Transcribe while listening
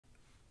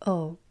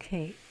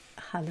Okay,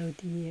 hello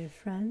dear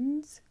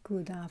friends,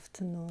 good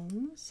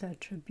afternoon.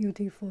 Such a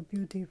beautiful,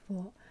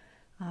 beautiful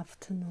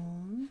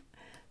afternoon.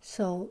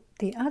 So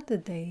the other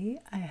day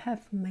I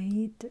have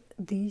made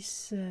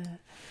this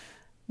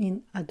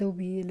in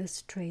Adobe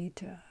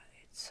Illustrator.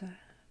 It's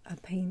a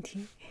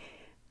painting,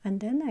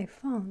 and then I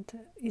found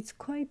it's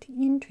quite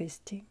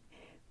interesting,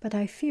 but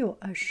I feel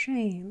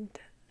ashamed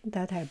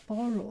that I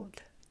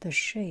borrowed the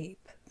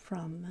shape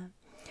from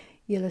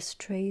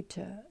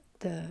Illustrator,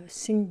 the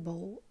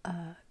symbol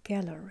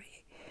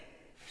gallery.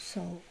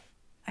 So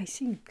I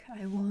think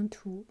I want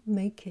to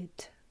make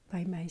it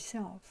by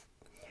myself.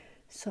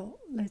 So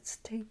let's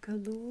take a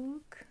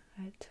look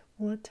at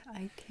what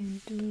I can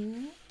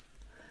do.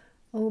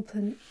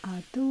 Open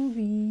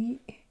Adobe.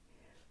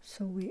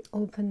 So we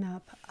open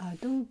up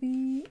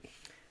Adobe.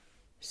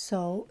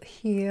 So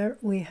here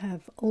we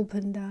have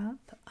opened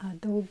up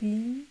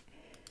Adobe,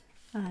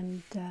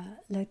 and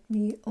let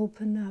me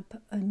open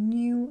up a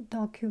new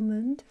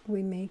document.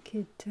 We make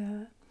it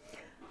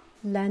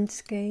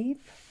landscape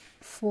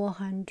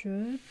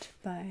 400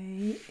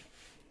 by,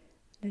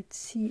 let's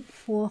see,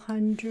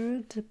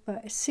 400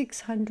 by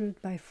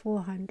 600 by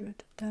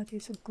 400. That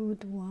is a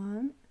good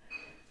one.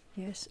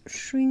 Yes,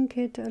 shrink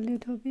it a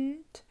little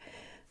bit.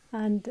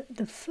 And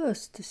the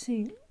first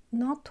thing,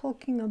 not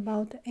talking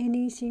about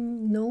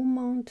anything, no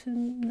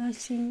mountain,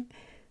 nothing.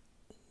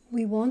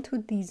 We want to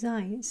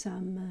design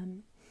some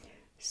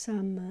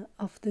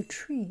of the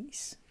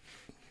trees,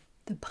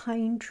 the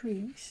pine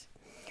trees.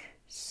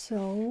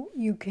 So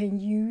you can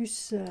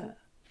use a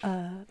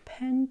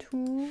pen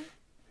tool.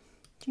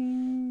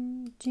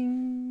 Jing,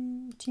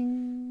 jing,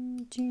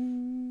 jing,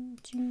 jing,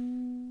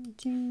 jing,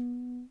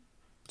 jing,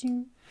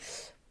 jing.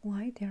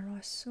 Why there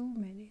are so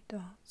many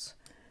dots?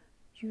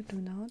 You do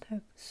not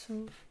have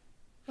so.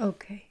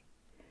 Okay.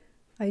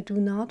 I do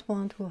not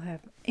want to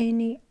have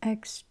any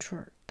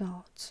extra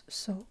dots,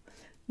 so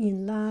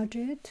enlarge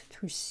it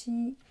to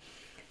see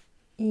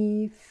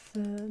if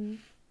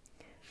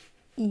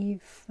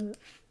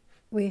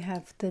we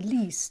have the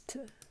least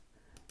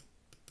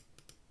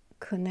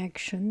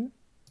connection.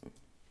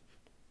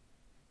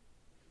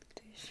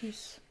 This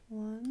is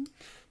one.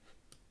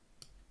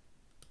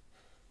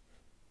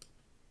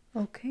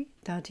 Okay,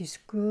 that is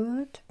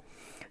good.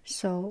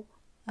 So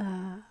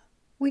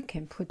we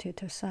can put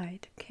it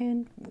aside,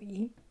 can't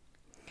we?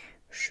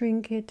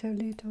 Shrink it a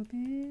little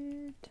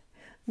bit.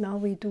 Now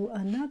we do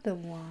another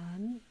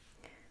one.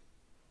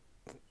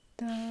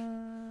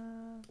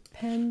 The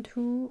pen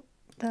tool.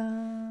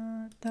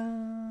 Da da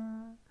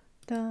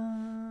da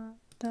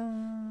da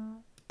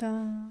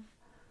da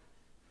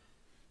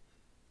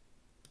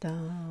da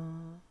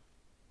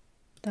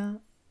da.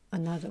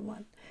 Another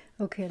one.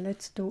 Okay,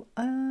 let's do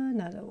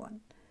another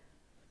one.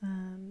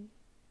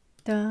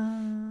 Da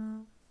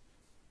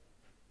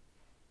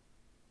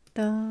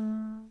da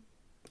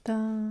da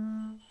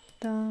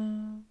da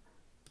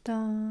da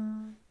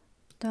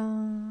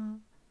da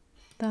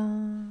da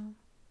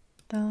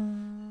da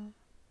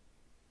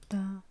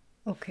da.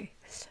 Okay,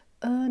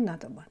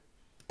 another one.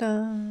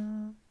 Da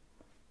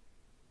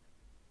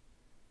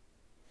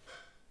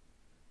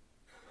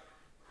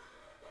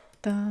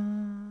da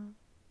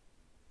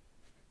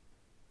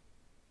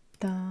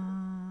da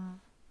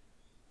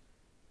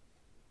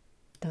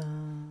da da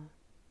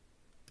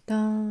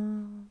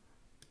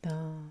da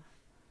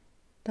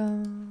da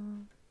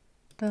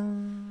da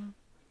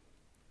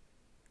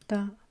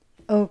da.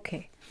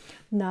 Okay,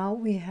 now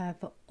we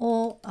have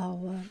all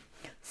our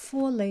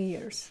 4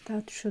 layers.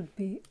 That should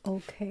be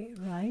okay,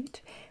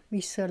 right?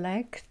 We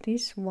select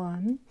this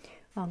one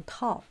on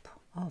top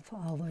of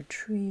our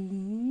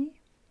tree,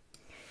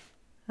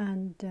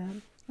 and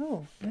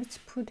oh, let's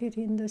put it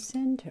in the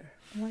center.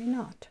 Why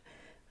not?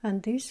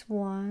 And this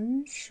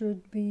one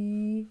should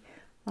be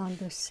on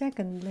the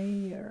second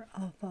layer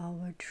of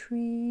our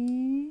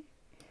tree,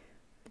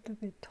 a little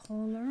bit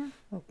taller.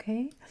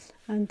 Okay,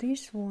 and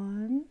this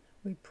one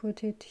we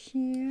put it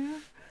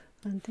here,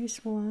 and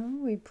this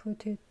one we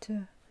put it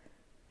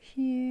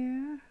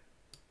here.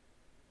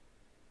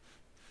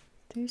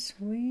 This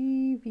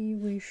maybe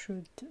we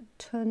should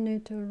turn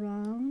it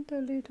around a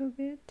little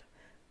bit.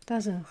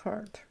 Doesn't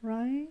hurt,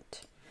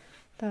 right?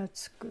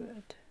 That's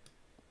good.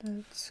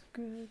 That's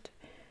good.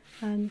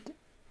 And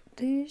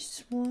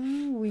this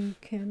one we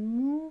can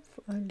move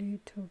a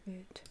little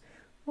bit.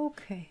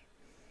 Okay.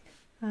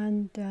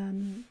 And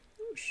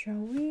shall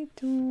we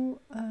do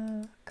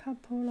a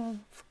couple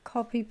of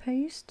copy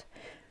paste?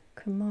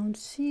 Command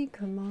C,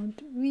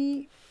 Command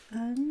V,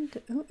 and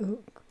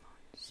Command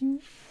C.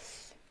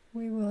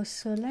 We will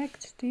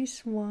select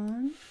this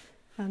one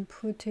and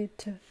put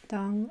it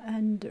down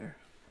under.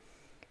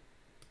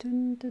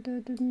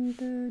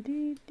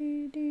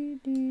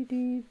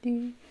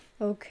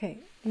 Okay,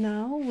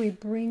 now we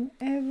bring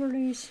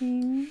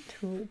everything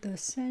to the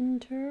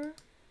center.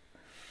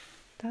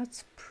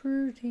 That's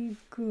pretty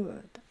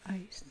good,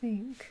 I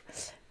think.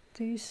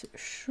 This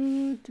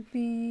should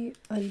be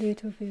a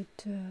little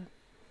bit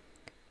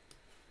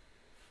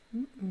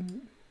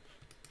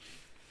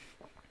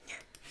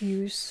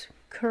use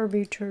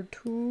curvature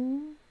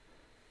tool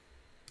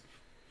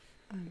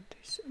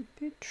this a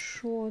bit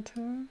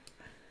shorter,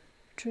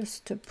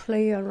 just to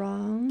play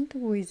around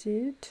with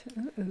it.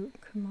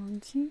 Come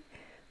on, see,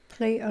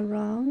 play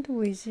around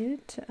with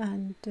it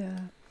and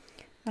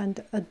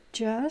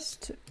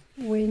adjust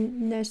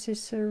when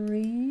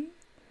necessary.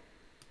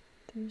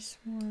 This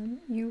one,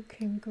 you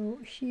can go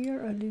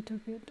here a little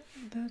bit.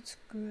 That's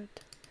good.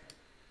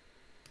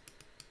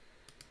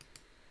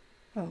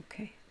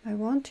 Okay, I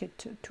want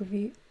it to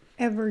be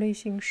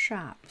everything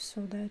sharp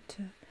so that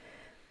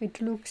it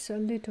looks a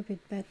little bit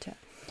better.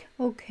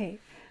 Okay,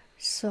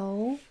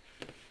 so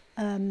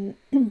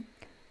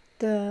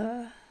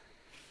the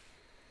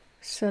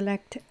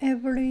select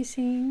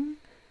everything,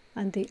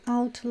 and the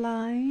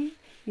outline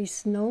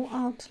is no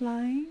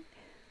outline,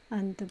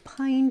 and the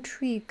pine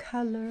tree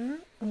color,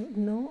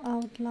 no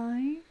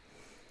outline,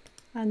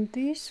 and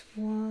this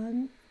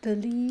one, the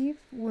leaf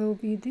will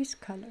be this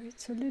color.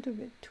 It's a little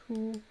bit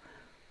too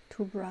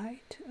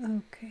bright.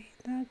 Okay,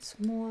 that's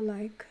more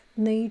like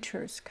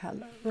nature's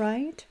color,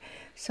 right?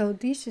 So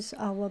this is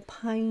our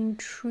pine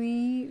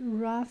tree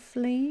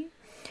roughly,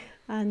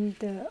 and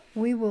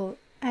we will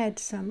add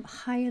some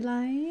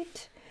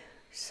highlight.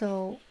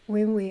 So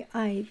when we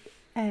add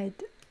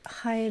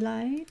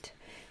highlight,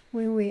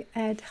 we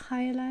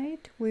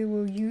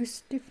will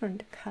use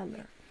different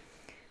color.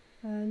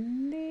 A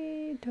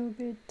little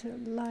bit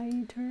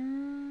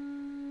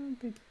lighter,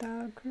 bit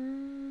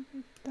darker,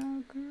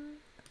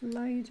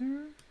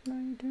 lighter.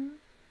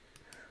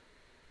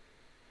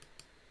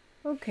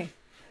 Okay,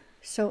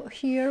 so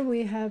here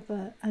we have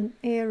an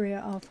area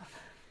of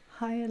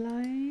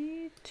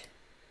highlight.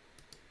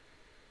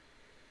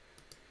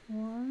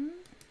 One.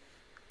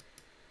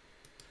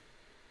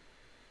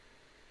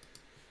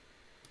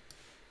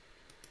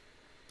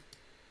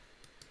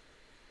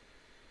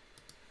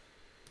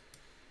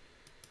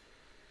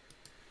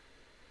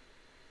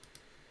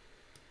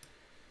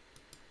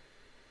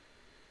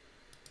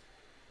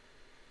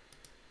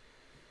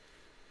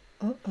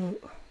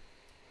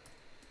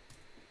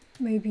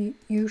 Maybe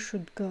you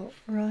should go,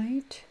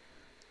 right?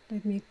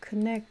 Let me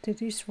connect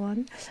this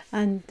one,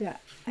 and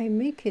I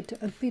make it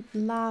a bit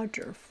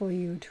larger for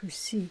you to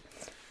see,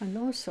 and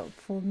also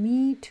for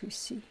me to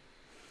see.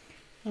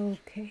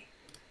 Okay,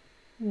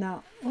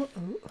 now,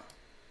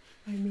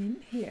 I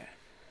mean here.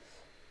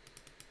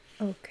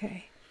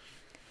 Okay,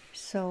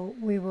 so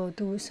we will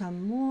do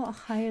some more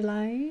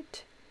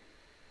highlight.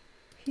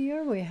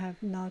 Here we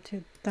have not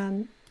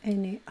done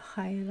any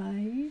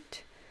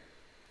highlight.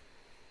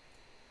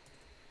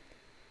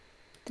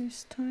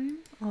 This time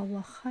our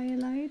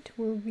highlight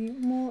will be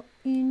more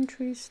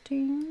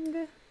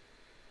interesting.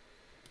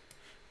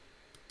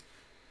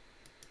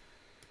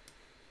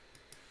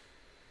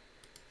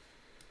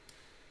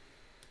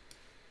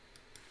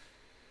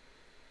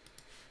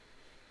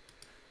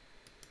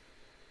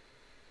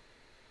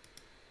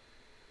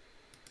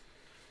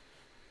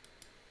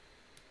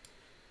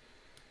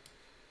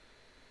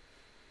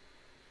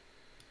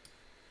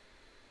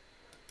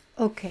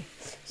 Okay,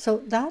 so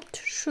that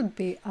should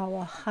be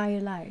our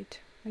highlight.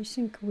 I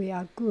think we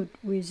are good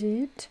with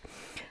it,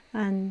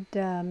 and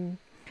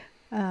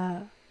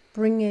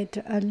bring it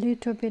a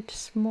little bit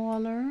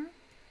smaller.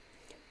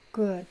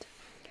 Good.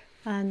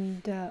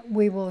 And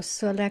we will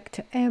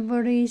select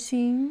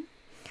everything.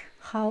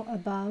 How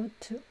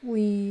about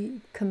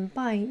we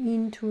combine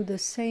into the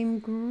same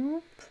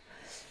group?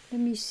 Let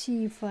me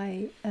see if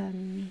I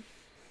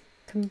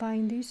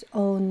combine this.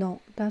 Oh no,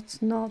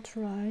 that's not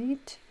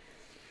right.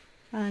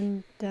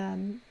 And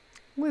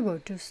we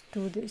will just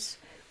do this.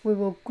 We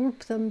will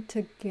group them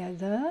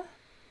together.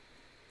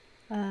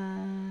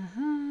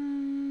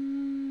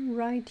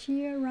 Right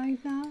here,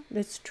 right now.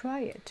 Let's try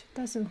it.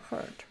 Doesn't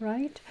hurt,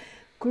 right?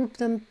 Group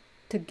them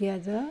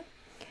together.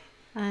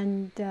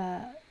 And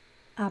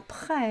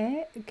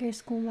après,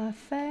 qu'est-ce qu'on va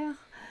faire?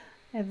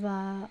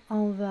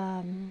 On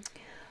va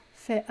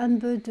faire un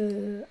peu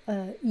de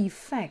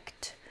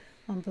effect.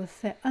 On va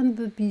faire un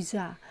peu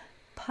bizarre.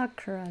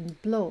 Pucker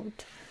and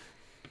bloat.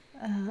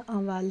 On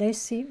va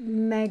laisser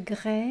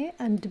maigret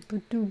un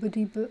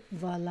petit peu,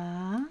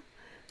 voilà,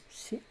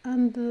 c'est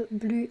un peu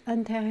plus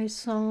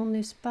intéressant,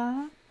 n'est-ce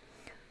pas?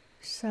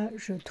 Ça,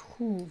 je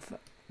trouve,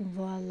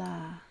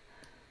 voilà,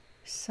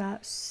 ça,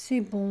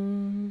 c'est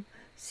bon,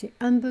 c'est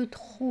un peu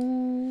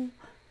trop,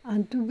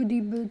 un tout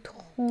petit peu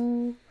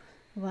trop,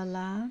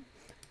 voilà.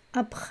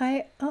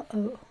 Après, pas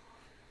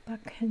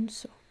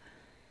cancel,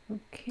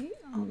 ok,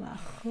 on va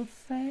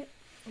refaire,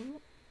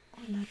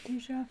 on a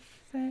déjà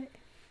fait.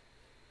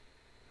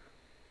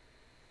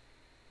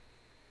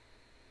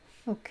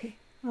 Ok,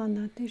 on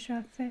a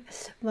déjà fait.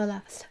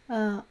 Voilà,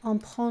 on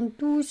prend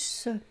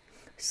tous,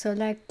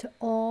 select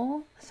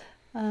all,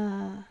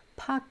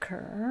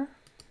 Packer.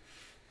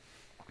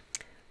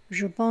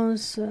 Je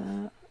pense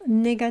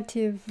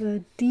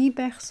négative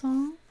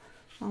 10%.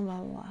 On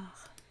va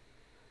voir.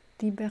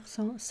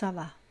 10%, ça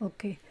va.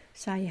 Ok,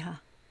 ça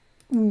ira.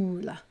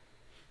 Oula.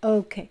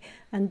 Ok,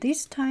 and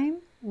this time,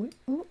 don't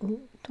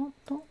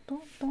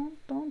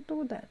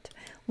do that.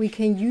 We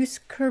can use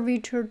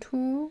curvature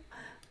tool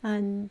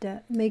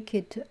and make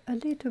it a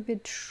little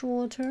bit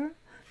shorter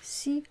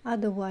See,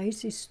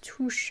 otherwise it's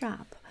too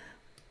sharp.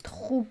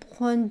 Trop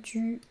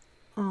pointu.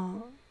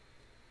 On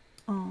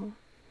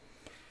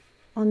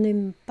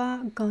n'aime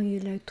pas quand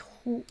il est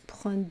trop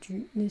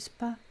pointu, n'est-ce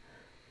pas?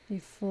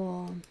 Il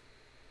faut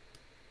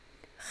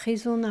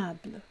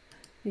raisonnable.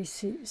 Et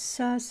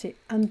ça, c'est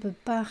un peu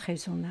pas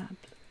raisonnable.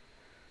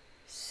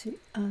 C'est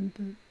un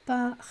peu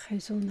pas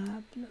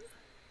raisonnable.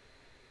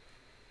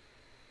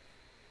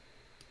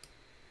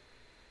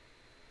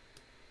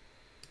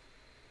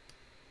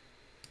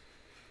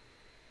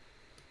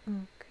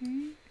 Ok.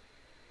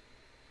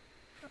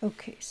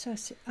 Ok, ça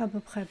c'est à peu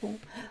près bon.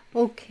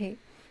 Ok.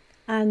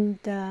 And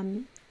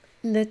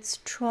let's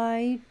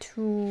try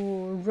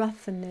to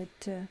roughen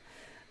it.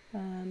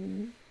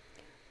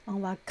 On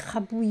va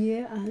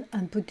crabouiller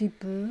un petit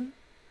peu.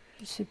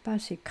 Je sais pas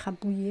si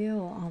crabouiller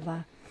ou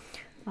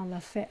on va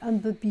faire un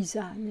peu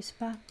bizarre, n'est-ce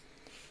pas?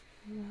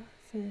 On va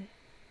faire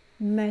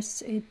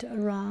mess it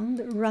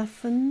around,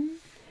 roughen,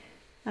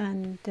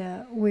 and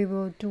we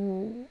will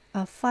do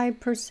a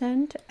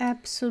 5%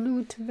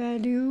 absolute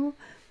value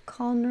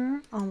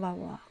corner. On va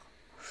voir.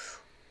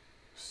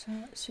 Ça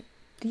c'est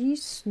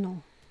 10,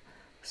 non,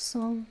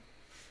 100.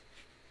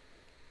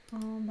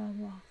 On va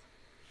voir.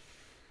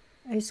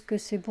 Est-ce que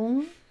c'est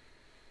bon?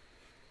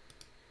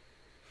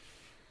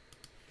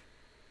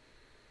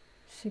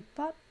 C'est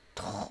pas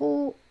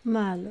trop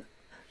mal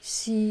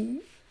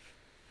si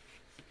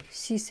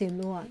c'est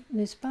loin,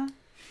 n'est-ce pas?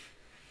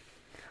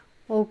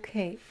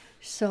 Okay,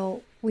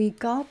 so we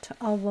got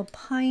our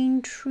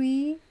pine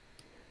tree,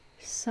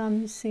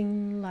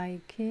 something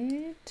like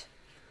it.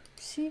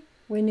 See,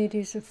 when it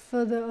is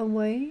further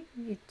away,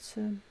 it's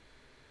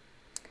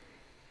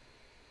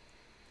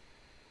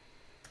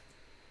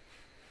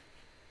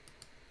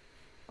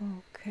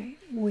okay.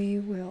 We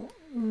will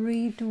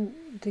redo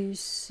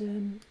this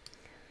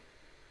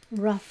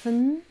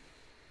roughen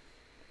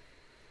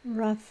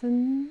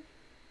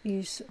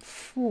is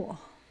 4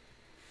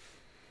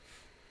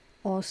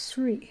 or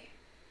 3.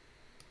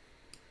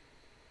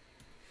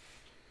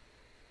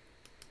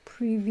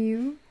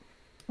 Preview,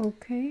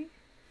 okay.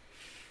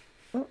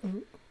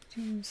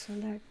 Didn't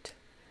select,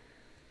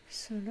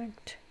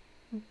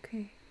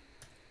 okay.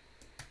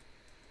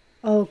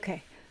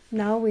 Okay,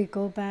 now we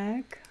go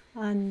back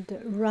and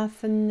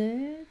roughen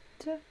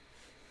it,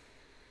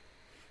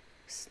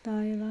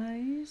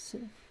 stylize,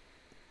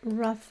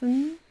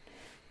 roughen.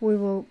 We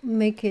will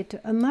make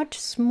it a much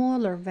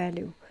smaller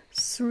value,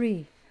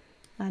 3.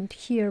 And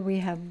here we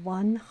have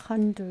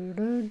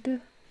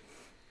 100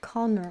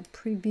 corner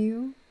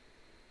preview.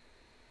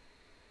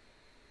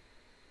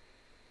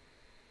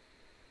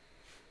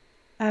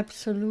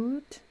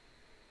 Absolute.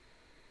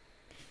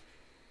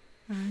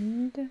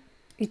 And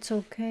it's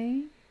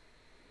okay.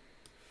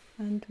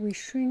 And we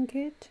shrink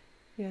it.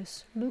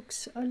 Yes,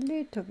 looks a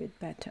little bit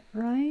better,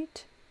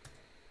 right?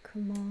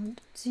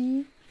 Command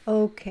Z.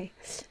 Okay,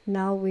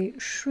 now we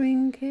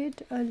shrink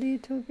it a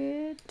little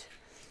bit.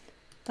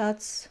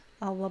 That's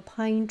our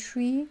pine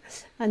tree,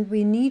 and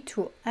we need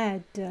to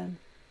add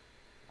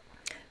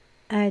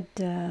a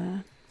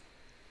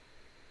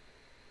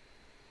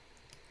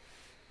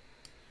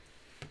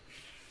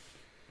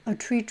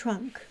tree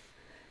trunk.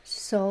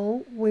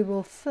 So we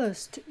will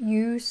first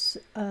use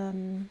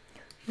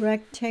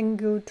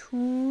rectangle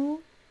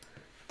tool.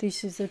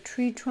 This is a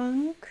tree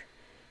trunk.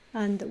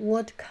 And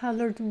what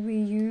color do we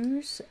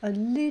use? A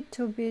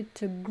little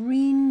bit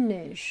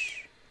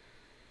greenish.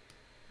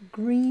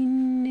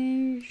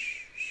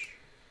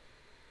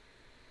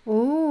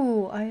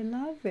 Oh, I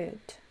love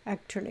it.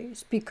 Actually,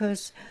 it's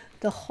because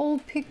the whole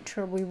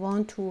picture we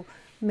want to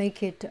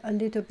make it a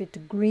little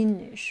bit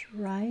greenish,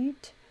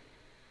 right?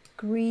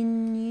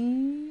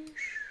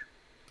 Greenish.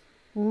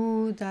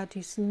 Ooh, that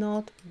is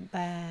not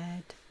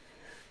bad.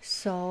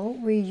 So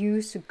we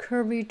use the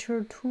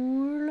curvature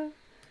tool.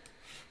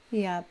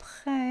 Et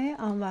après,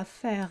 on va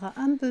faire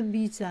un peu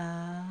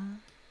bizarre.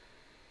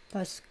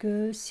 Parce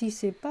que si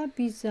c'est pas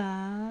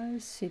bizarre,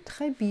 c'est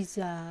très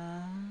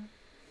bizarre.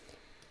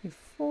 Il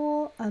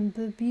faut un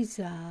peu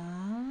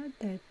bizarre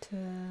d'être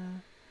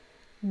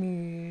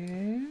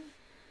mieux.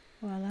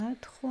 Voilà,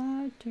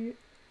 3, tu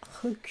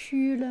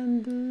recules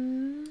un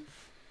peu.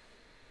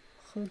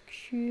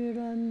 Recule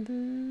un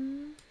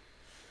peu.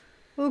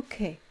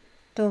 Ok.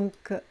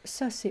 Donc,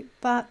 ça, c'est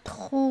pas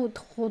trop.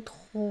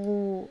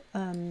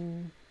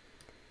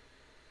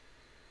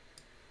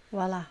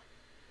 Voilà.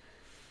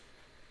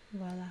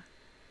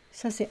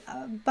 Ça, c'est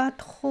pas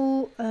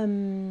trop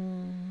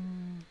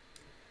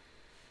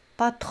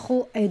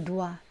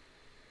étroit.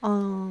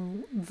 On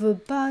veut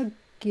pas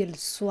qu'il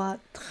soit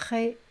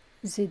très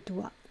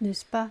étroit,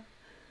 n'est-ce pas?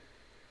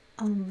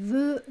 On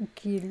veut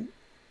qu'il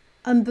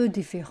un peu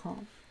différent.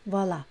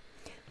 Voilà.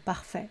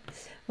 Parfait.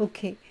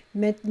 Ok.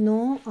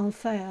 Maintenant, on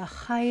fait un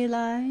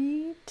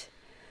highlight.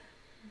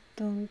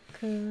 Donc,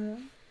 on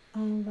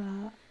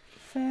va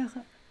faire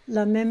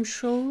la même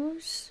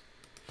chose.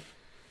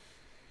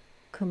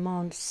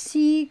 Commande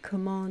C,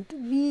 commande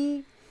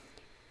V.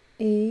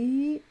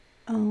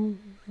 On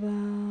va...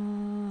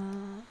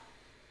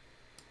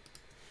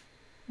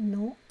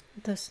 Non,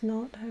 does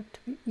not have to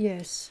be,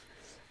 yes.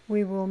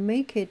 We will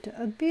make it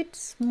a bit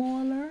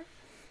smaller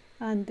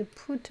and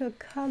put a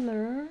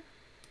color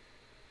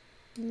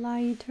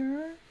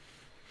lighter,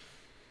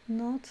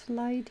 not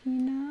light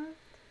enough,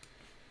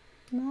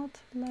 not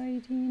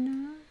light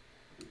enough,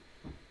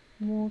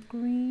 more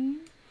green,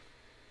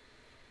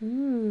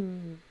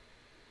 ooh,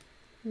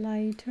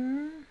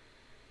 lighter,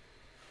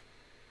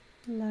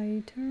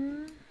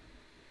 lighter.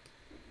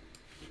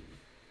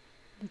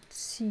 Let's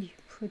see,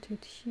 put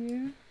it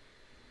here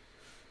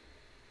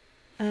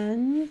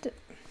and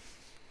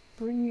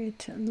bring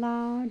it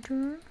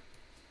larger.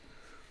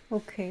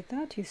 Okay,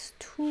 that is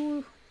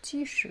too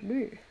基石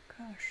绿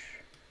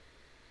gosh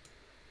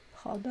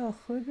跑到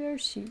河边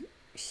洗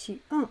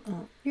洗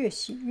越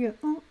洗越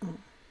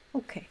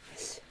okay,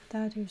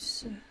 that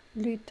is a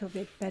little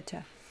bit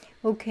better.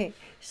 Okay,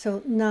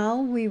 so now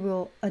we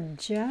will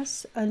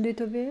adjust a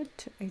little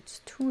bit. It's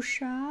too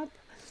sharp.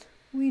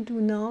 We do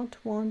not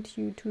want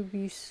you to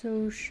be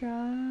so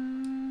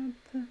sharp.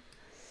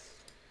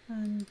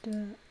 And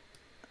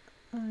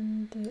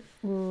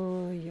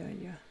oh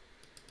yeah.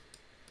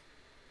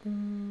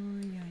 Oh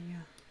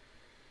yeah.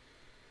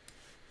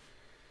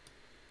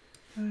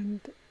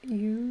 And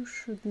you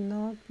should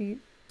not be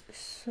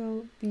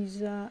so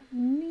bizarre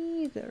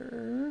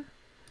neither.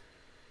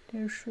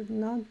 There should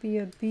not be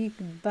a big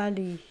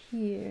belly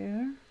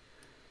here.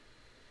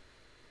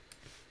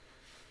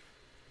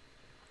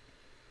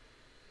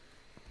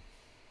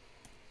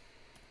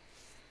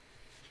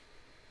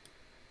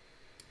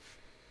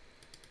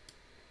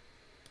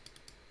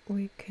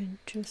 We can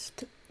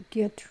just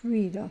get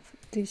rid of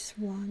this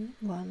one.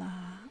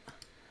 Voila.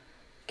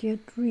 Get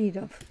rid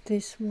of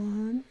this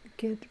one.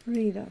 Get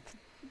rid of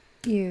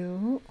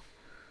you.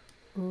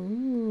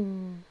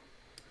 Ooh.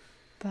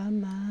 Pas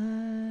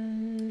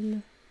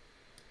mal.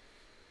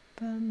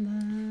 Pas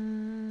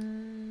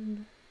mal.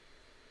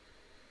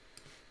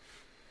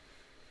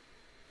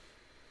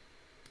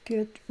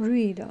 Get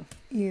rid of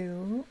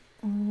you.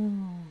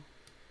 Oh.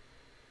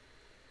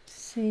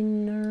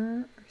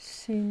 Thinner,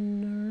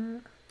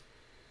 thinner.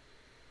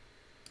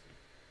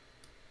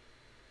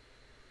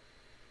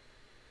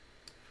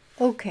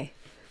 Okay,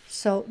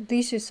 so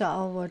this is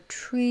our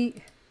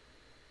tree.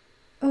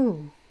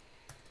 Oh,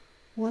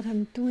 what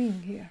I'm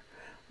doing here.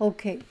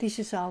 Okay, this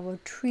is our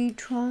tree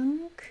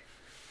trunk,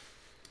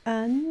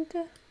 and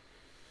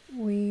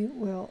we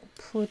will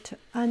put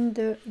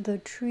under the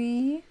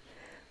tree.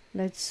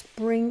 Let's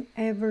bring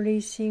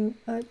everything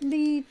a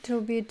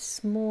little bit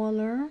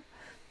smaller.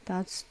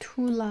 That's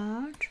too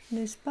large,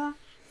 n'est-ce pas?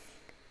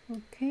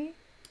 Okay,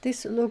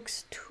 this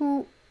looks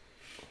too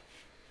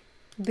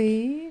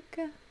big.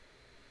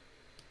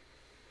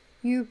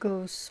 You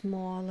go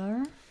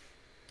smaller.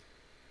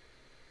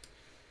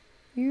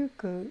 You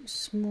go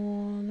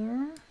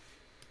smaller.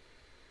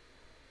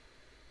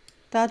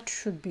 That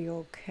should be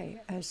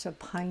okay as a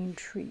pine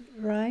tree,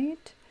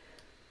 right?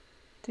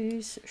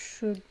 This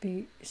should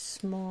be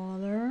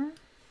smaller.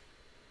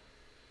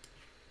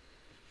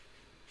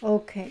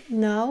 Okay,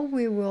 now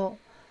we will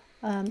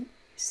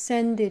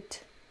send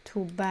it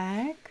to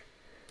back.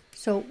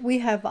 So we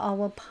have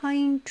our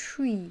pine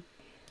tree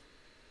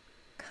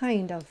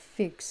kind of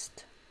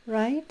fixed,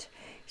 right?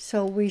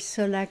 So we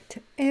select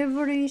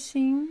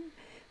everything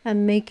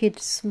and make it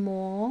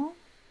small.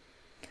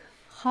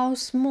 How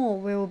small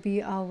will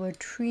be our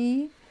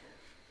tree?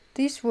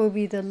 This will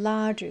be the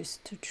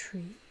largest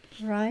tree,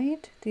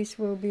 right? This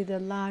will be the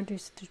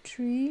largest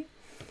tree.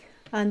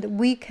 And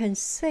we can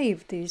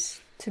save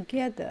this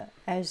together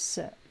as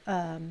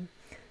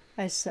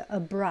a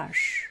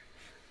brush.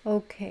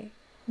 Okay,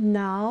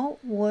 now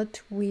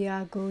what we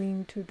are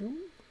going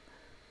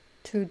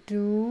to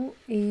do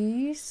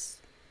is,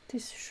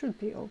 this should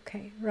be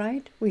okay,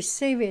 right? We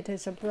save it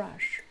as a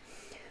brush.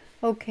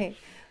 Okay,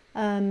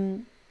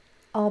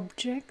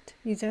 object,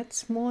 is that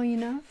small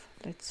enough?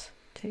 Let's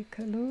take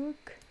a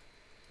look.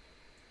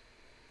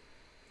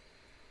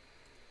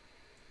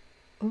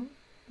 Oh,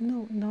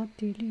 no, not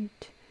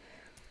delete.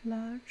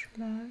 Large,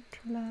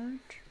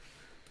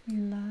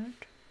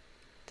 enlarge.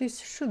 This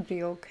should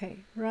be okay,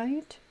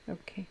 right?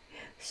 Okay,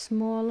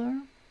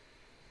 smaller,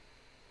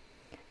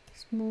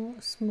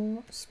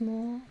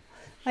 small.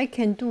 I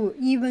can do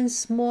even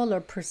smaller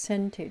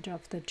percentage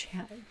of the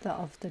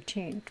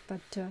change,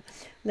 but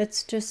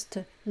let's just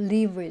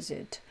live with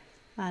it.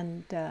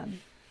 And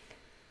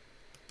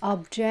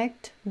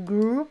object,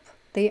 group,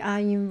 they are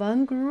in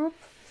one group.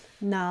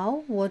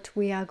 Now what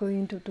we are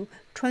going to do,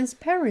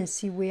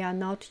 transparency, we are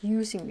not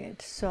using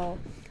it, so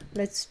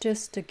let's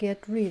just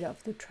get rid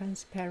of the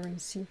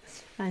transparency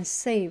and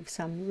save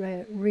some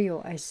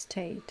real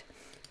estate.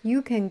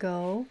 You can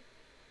go,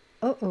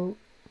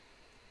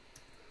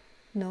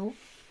 no,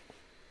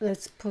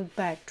 let's put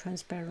back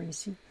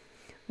transparency.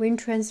 When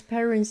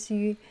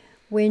transparency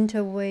went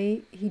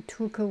away, he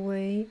took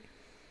away,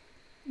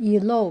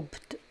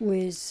 eloped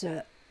with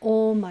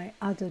all my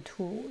other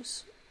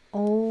tools.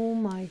 Oh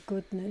my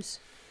goodness.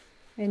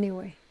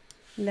 Anyway,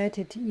 let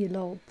it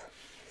elope.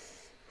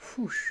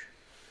 Whoosh.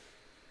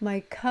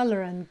 My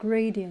color and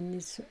gradient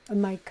is,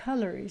 my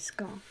color is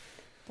gone.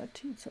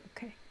 but it's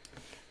okay.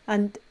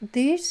 And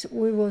this,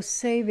 we will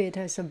save it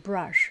as a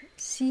brush.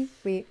 See,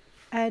 we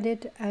add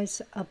it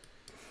as a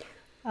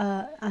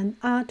an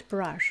art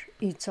brush.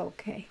 It's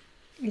okay.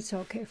 It's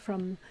okay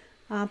from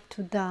up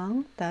to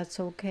down. That's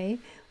okay.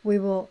 We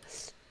will,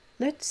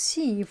 let's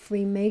see if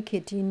we make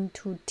it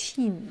into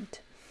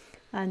tint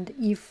and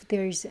if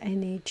there is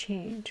any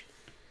change.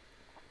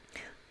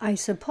 I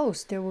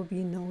suppose there will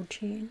be no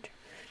change.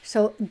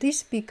 So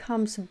this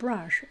becomes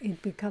brush.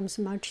 It becomes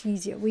much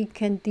easier. We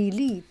can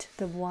delete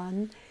the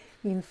one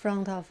in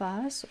front of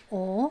us,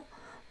 or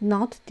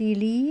not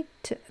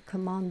delete,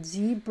 Command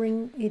Z,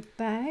 bring it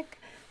back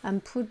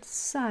and put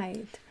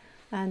side,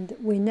 and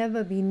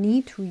whenever we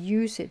need to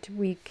use it,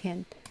 we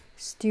can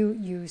still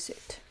use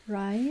it,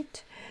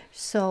 right?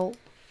 So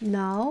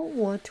now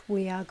what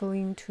we are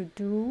going to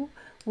do,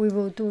 we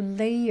will do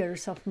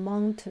layers of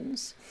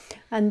mountains,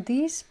 and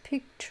this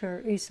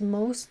picture is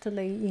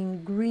mostly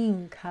in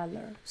green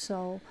color,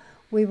 so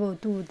we will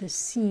do the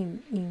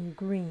scene in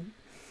green.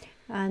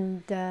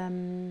 And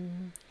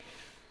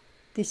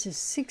this is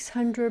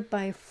 600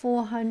 by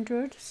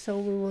 400, so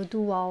we will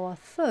do our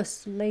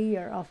first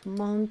layer of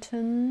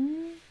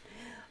mountain.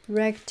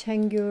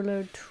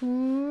 Rectangular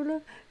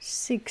tool,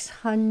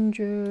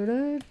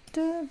 600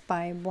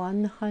 by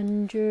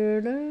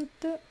 100.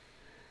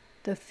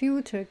 The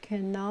filter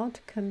cannot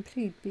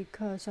complete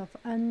because of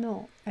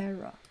unknown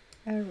error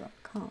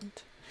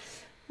count.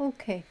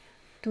 Okay,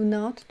 do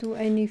not do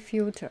any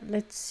filter.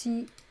 Let's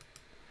see.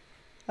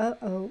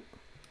 Uh-oh,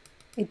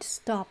 it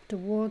stopped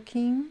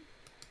working.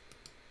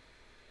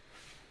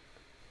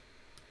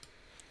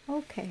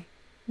 Okay,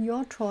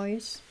 your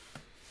choice.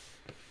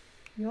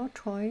 Your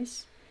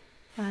choice.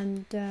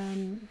 And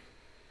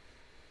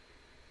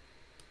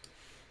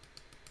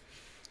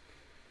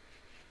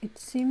it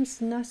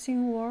seems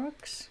nothing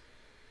works.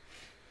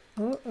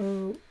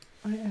 Uh-oh,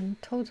 I am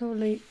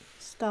totally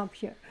stopped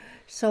here.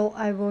 So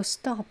I will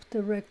stop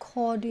the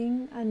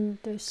recording and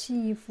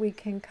see if we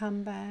can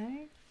come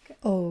back.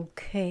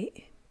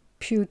 Okay,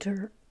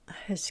 computer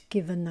has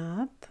given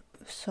up,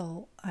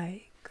 so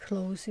I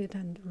close it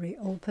and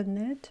reopen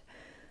it.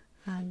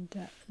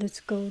 And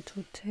let's go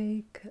to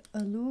take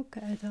a look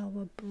at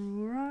our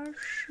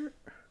brush.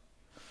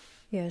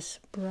 Yes,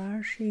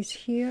 brush is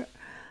here,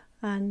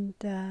 and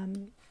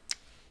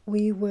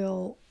we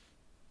will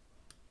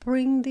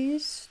bring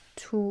this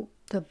to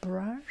the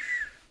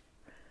brush,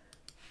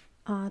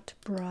 art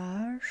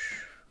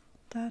brush.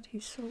 That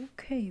is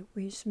okay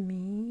with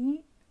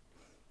me.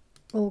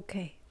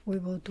 Okay, we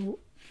will do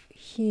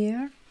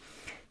here,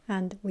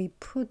 and we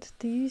put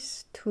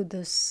this to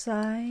the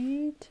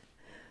side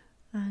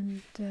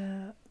and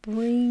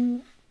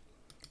bring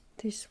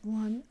this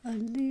one a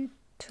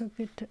little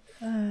bit,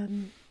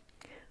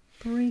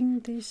 bring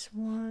this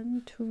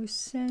one to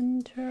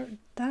center.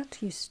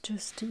 That is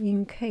just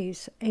in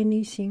case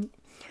anything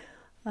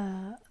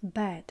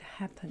bad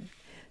happen.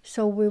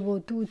 So we will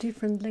do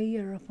different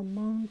layer of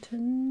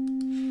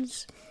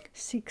mountains,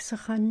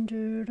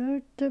 600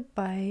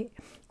 by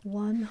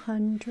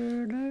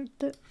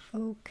 100,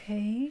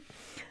 okay.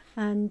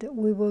 And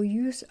we will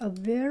use a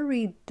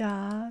very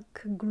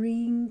dark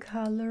green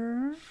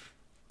color.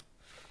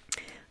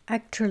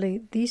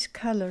 Actually, this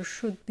color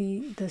should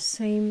be the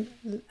same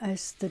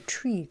as the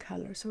tree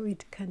color, so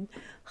it can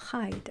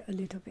hide a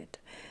little bit.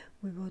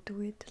 We will do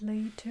it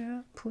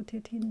later, put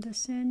it in the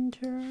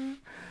center,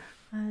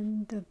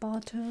 and the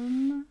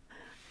bottom,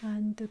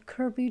 and the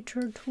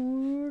curvature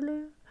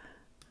tool.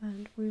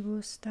 And we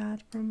will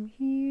start from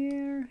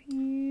here,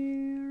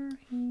 here,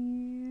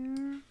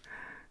 here,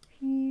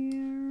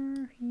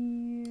 here,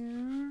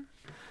 here,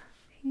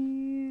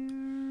 here.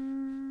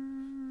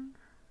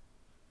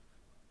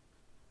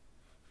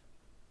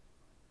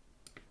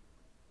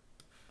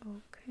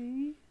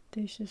 Okay,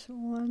 this is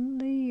one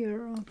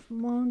layer of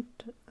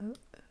mountain.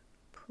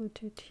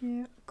 Put it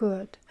here.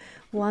 Good.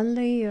 One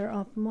layer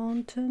of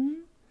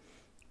mountain.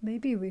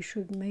 Maybe we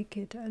should make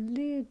it a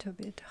little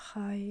bit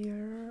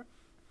higher.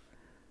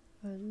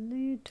 A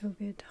little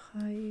bit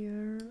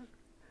higher.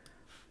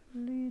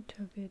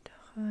 Little bit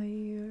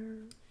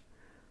higher,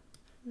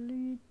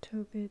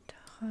 little bit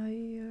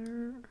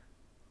higher.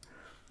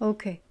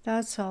 Okay,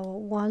 that's our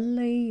one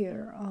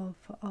layer of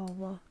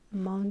our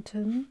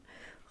mountain.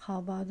 How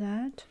about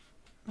that?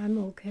 I'm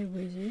okay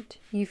with it.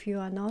 If you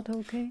are not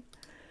okay,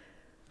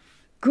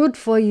 good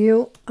for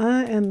you.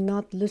 I am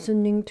not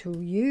listening to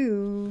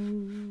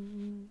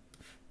you.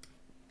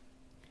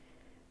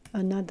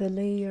 Another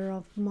layer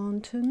of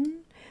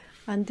mountain.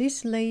 And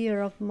this layer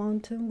of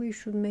mountain, we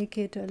should make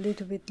it a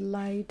little bit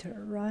lighter,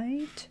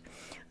 right?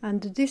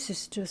 And this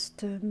is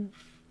just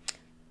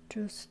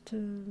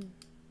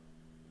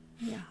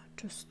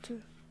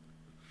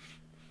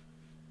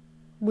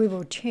we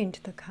will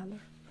change the color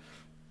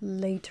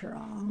later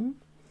on,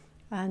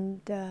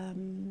 and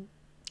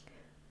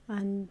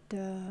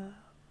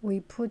we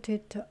put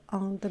it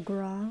on the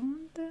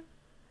ground,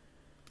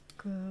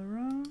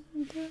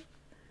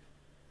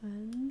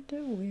 and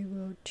we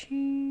will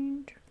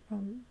change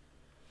from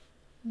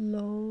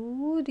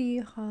low D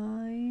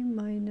high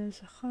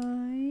minus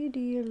high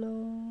D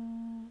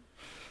low,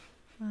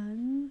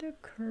 and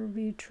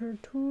curvature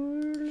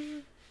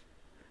tool,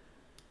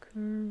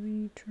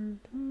 curvature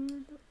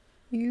tool.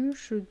 You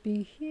should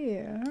be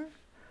here,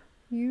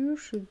 you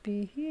should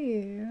be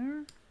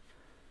here,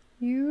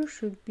 you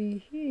should be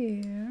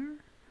here,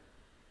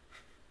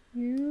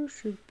 you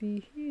should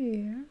be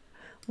here.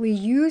 We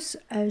use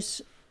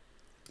as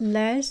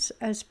less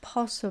as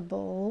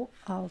possible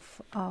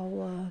of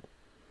our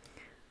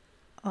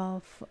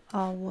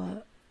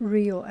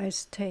real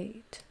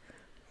estate.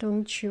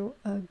 Don't you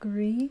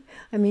agree?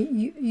 I mean,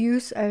 you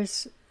use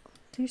as,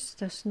 this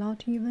does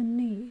not even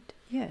need.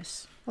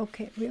 Yes,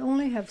 okay, we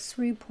only have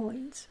 3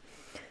 points.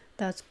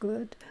 That's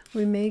good.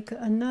 We make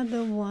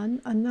another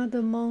one,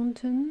 another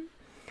mountain,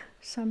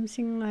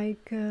 something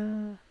like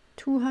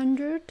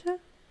 200.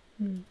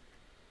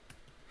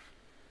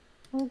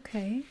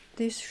 Okay,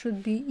 this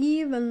should be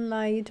even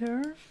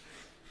lighter.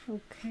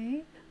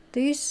 Okay,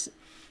 this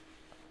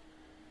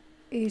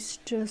is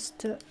just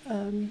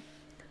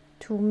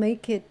to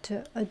make it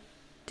a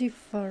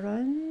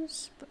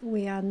difference.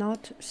 We are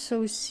not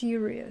so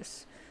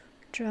serious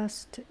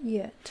just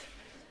yet.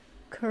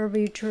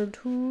 Curvature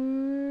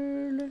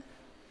tool,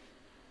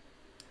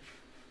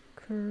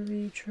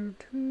 curvature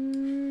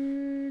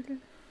tool.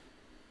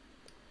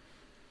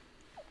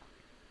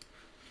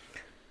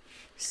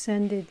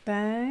 Send it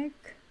back.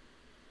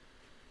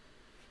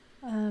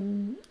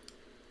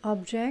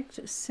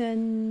 Object,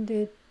 send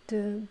it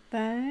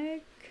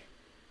back.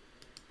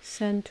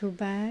 Send to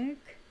back.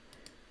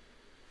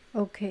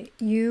 Okay,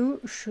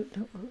 you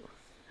should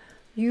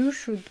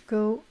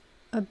go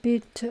a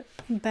bit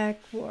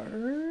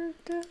backward.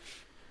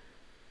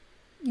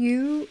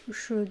 You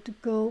should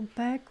go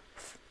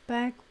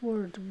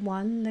backward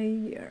 1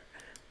 layer.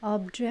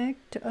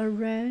 Object,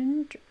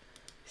 arrange,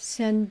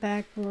 send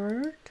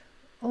backward.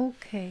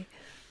 Okay,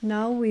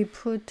 now we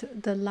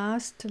put the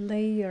last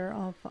layer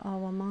of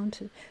our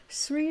mountain.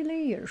 3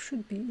 layers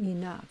should be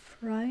enough,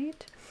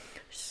 right?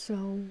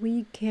 So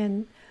we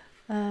can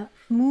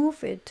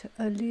move it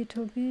a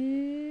little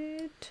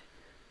bit.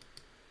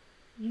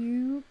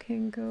 You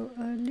can go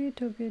a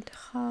little bit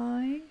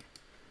high.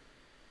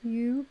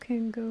 You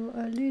can go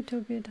a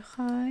little bit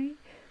high.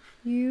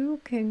 You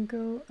can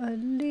go a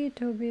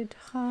little bit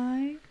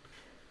high.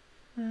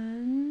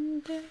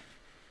 And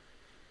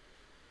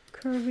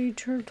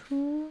curvature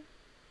tool,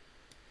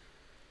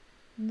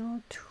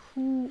 not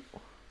too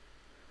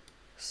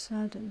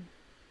sudden.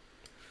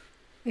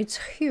 It's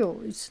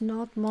hill, it's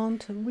not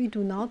mountain. We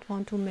do not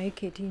want to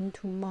make it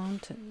into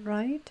mountain,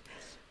 right?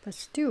 But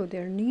still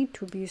there need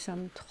to be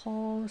some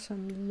tall,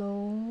 some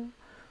low.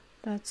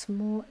 That's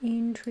more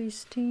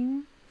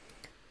interesting.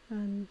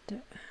 And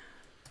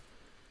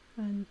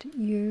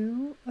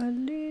you a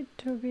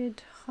little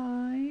bit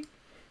high.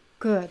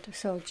 Good.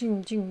 So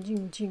jing jing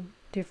jing jing,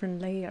 different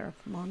layer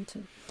of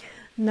mountain.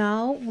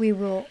 Now we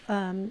will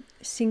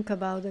think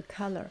about the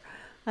color.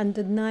 And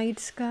the night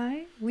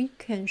sky, we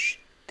can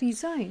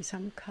design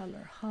some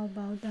color. How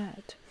about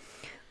that?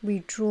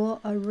 We draw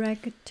a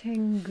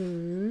rectangle,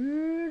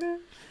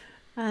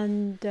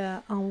 and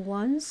on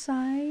one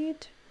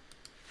side,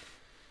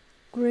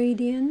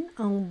 gradient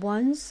on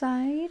one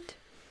side,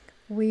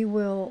 we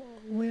will,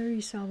 where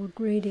is our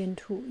gradient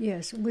tool?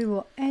 Yes, we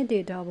will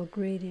edit our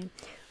gradient.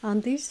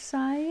 On this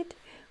side,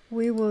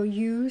 we will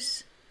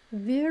use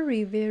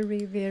very,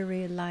 very,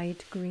 very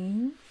light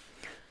green.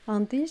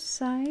 On this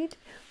side,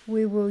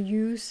 we will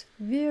use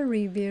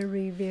very,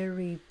 very,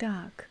 very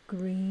dark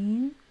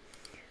green.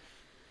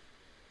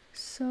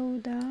 So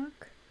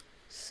dark,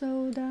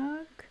 so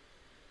dark,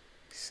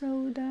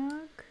 so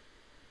dark.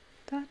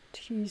 That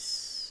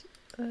is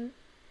a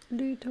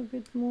little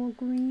bit more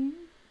green.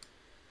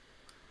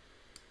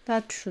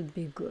 That should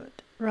be good,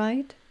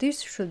 right?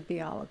 This should be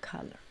our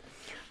color.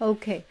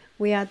 Okay,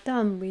 we are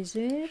done with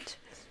it.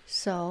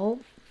 So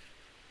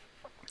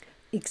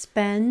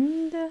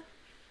expand,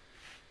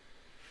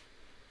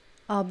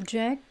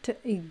 object,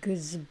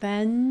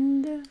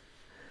 expand,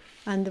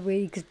 and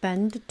we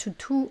expand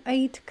to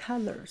 8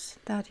 colors.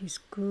 That is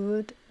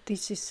good.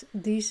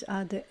 These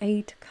are the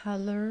 8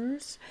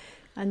 colors,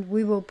 and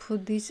we will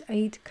put these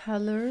 8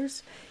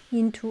 colors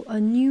into a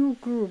new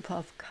group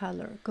of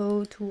color.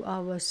 Go to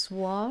our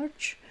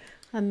swatch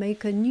and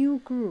make a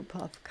new group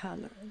of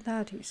color.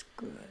 That is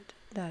good.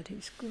 That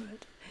is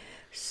good.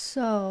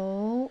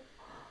 So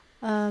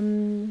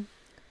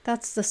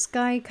that's the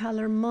sky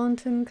color,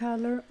 mountain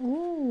color.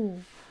 Oh,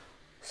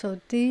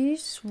 so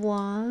this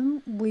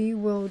one we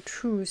will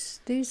choose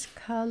this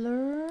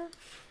color.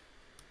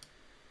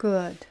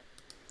 Good.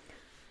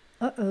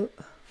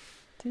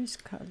 This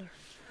color.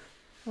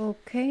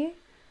 Okay,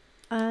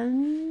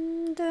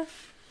 and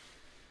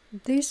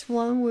this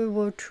one we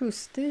will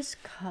choose this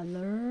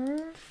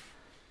color.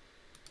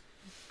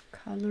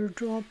 Color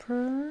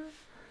dropper,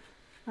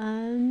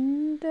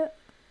 and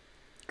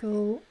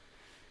go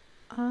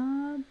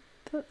up.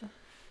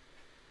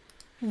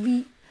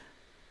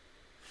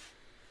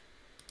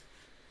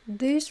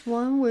 This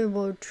one we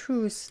will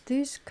choose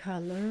this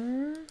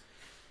color.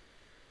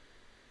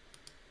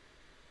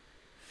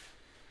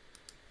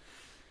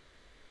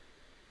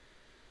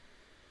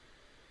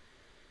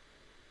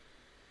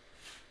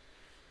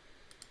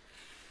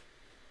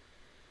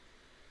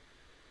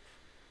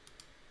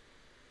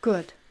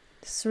 Good.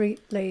 3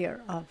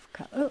 layer of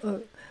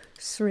color,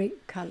 3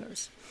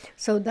 colors.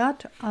 So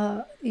that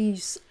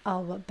is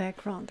our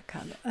background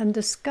color, and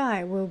the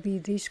sky will be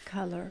this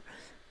color,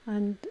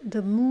 and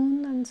the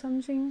moon and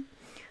something.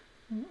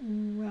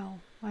 Well,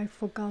 I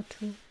forgot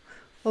to.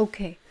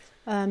 Okay.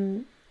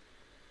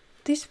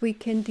 This we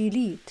can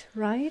delete,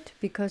 right?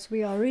 Because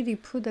we already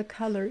put the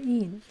color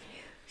in.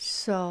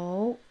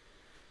 So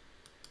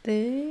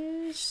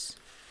this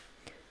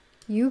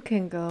you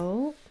can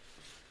go.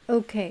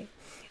 Okay.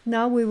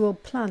 Now we will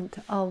plant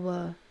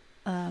our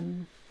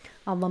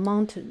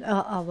mountain,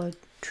 our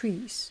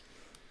trees.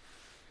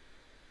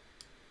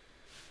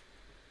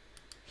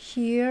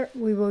 Here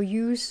we will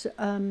use.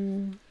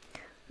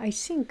 I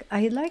think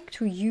I like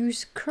to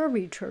use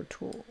curvature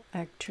tool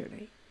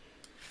actually.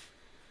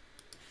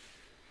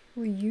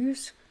 We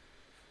use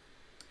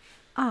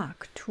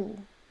arc tool.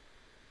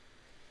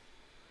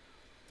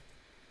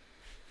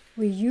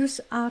 We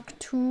use arc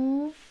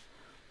tool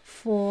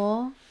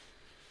for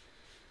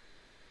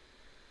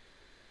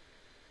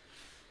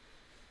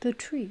the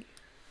tree.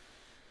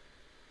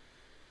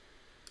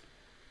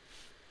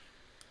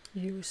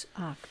 Use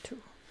arc tool.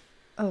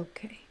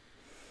 Okay.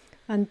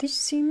 And this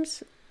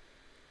seems,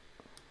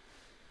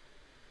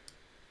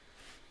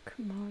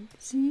 Command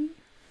Z,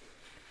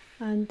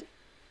 and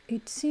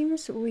it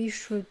seems we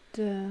should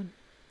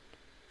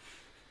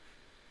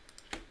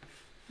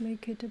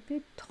make it a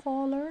bit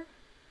taller,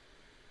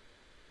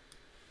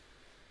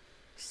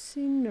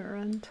 thinner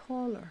and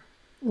taller.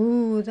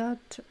 Ooh,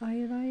 that I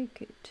like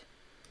it.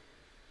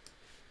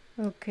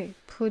 Okay,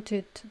 put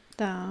it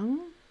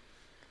down,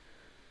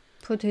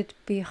 put it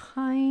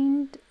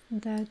behind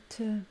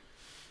that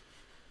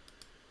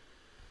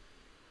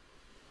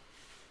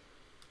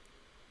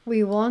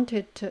we want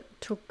it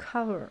to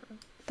cover.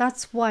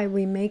 That's why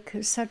we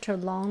make such a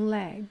long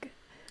leg.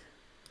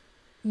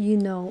 You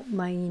know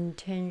my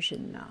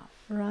intention now,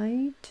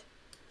 right?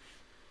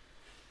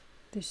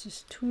 This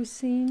is too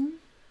thin.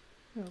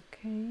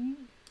 Okay,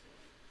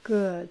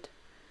 good.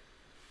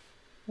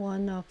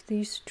 One of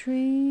these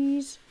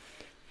trees,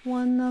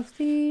 one of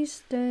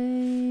these days,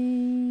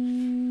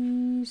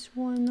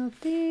 one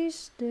of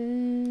these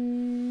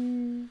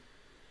days.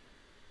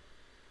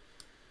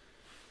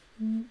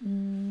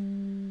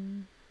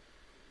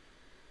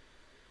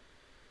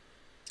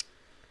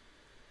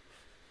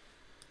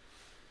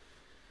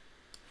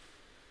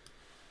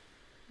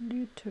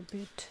 Little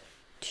bit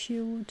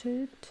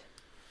tilted,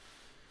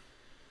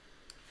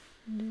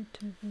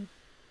 little bit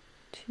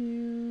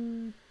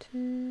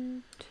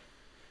tilted.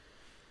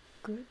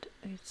 Good.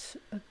 It's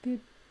a bit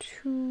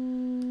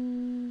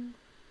too.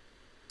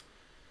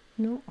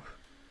 No.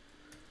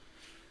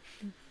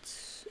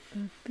 It's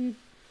a bit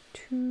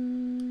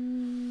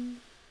too.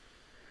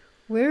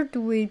 Where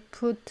do we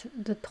put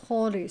the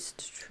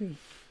tallest tree?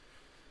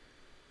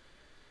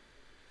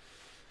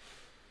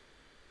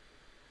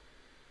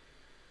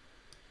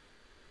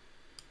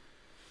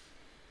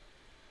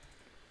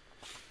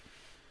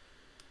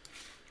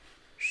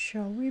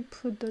 Shall we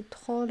put the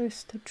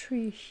tallest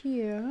tree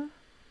here?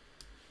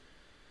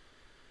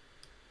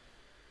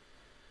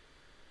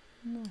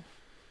 No.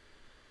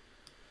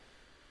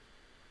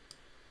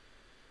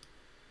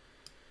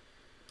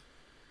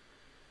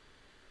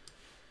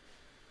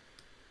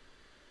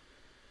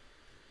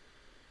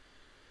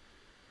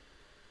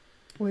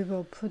 We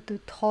will put the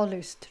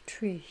tallest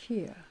tree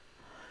here.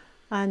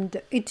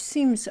 And it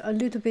seems a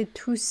little bit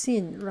too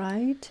thin,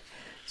 right?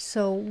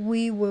 So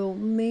we will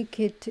make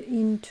it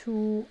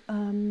into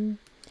 2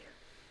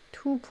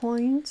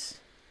 points.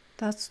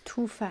 That's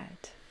too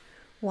fat.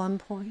 1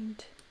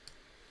 point.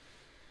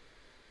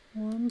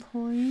 1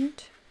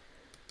 point.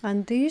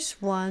 And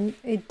this one,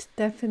 it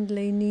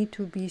definitely need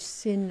to be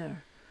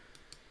thinner.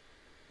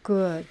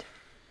 Good.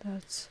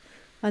 That's,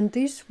 and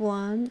this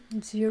one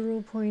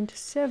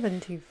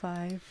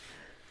 0.75,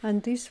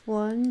 and this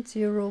one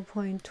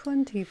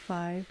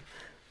 0.25.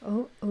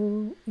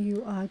 Oh,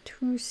 you are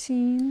too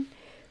thin.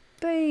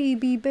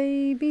 Baby,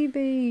 baby,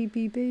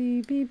 baby,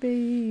 baby,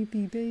 baby,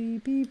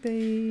 baby,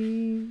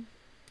 baby.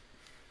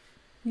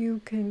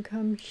 You can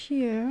come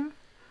here.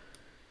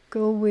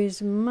 Go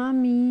with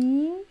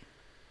mommy.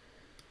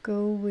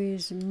 Go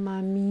with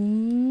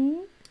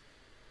mommy.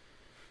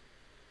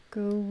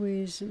 Go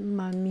with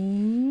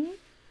mommy.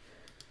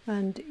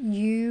 And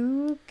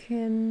you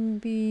can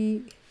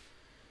be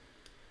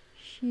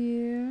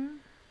here.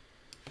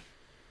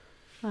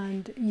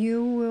 And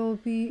you will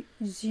be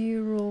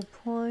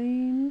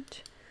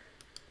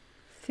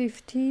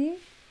 0.50.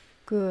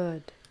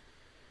 Good.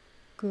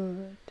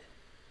 Good.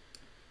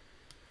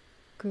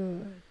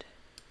 Good.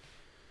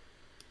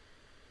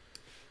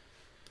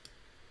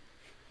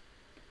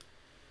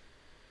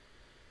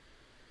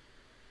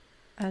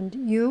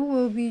 And you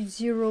will be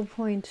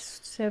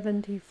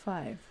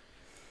 0.75.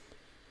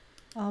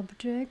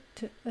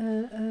 Object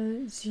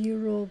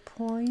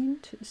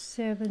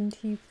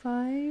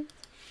 0.75.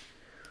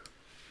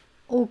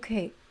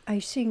 Okay, I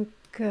think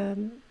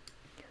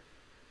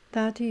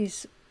that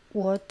is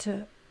what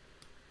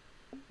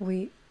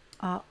we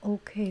are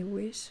okay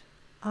with,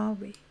 are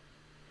we?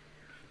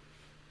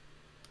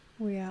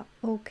 We are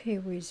okay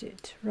with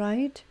it,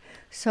 right?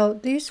 So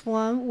this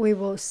one we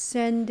will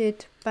send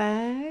it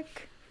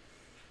back.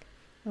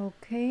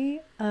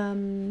 Okay,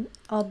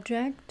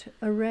 object,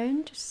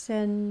 arrange,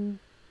 send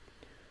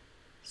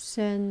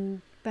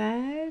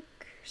back,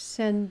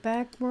 send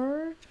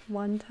backward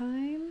one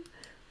time,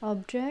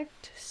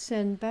 object,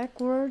 send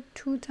backward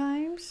 2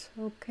 times,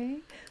 okay,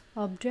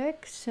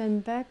 object,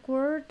 send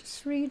backward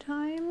 3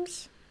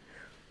 times,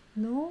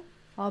 no,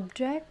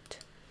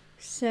 object,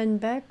 send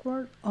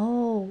backward,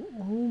 oh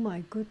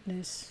my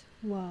goodness,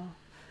 wow,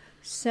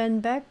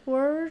 send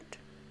backward,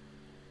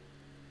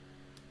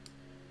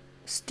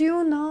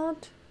 still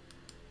not,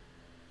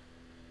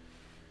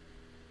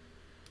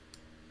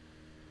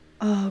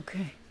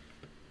 okay,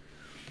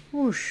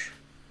 whoosh,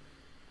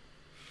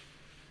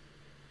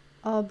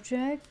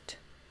 object,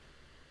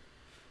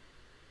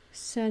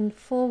 send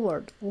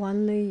forward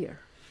 1 layer,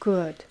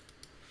 good,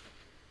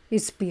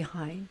 it's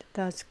behind,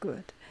 that's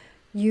good.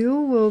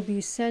 You will be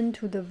sent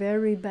to the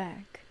very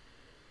back,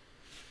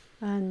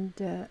 and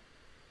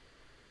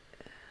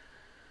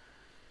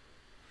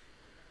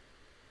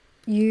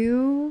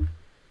you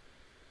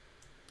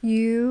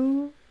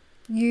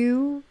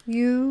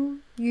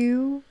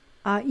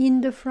are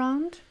in the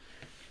front,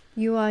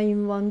 you are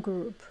in one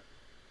group.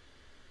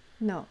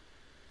 No,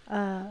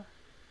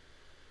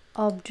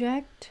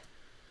 object,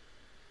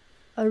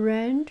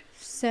 arrange,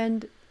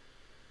 send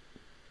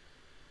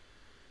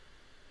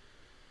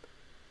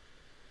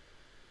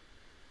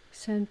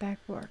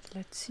backward.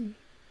 Let's see.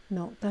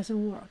 No,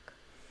 doesn't work.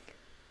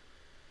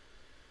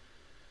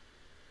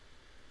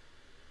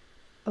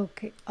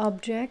 Okay,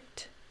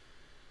 object,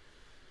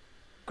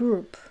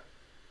 group,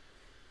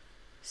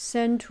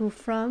 send to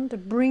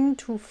front, bring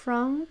to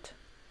front,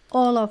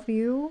 all of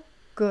you,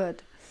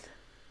 good.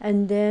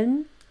 And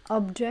then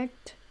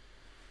object,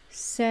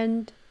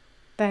 send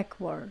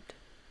backward.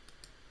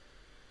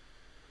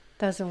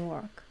 Doesn't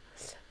work.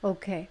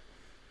 Okay,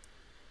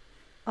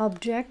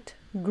 object,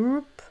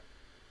 group,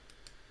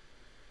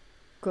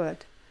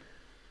 good.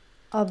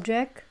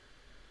 Object,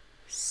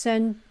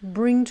 send,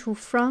 bring to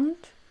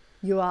front,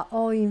 you are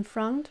all in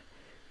front.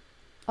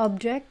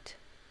 Object,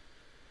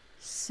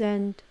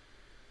 send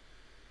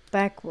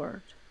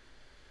backward.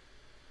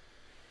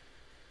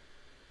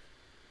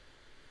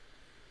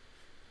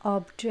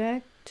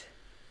 Object,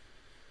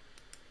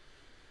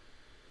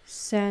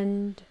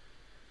 send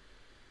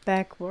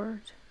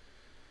backward.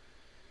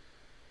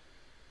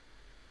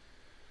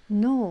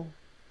 No,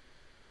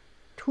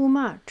 too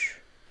much.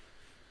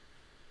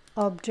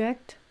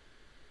 Object,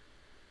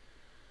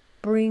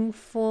 bring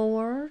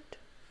forward.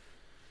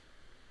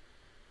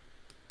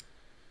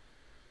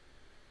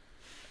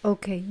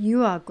 Okay,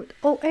 you are good.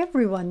 Oh,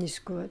 everyone is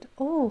good.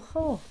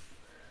 Oh,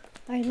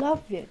 I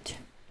love it.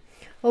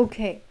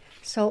 Okay,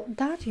 so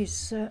that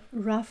is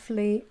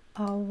roughly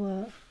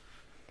our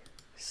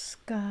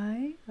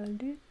sky. A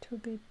little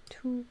bit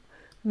too.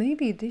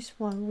 Maybe this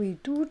one we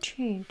do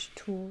change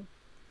to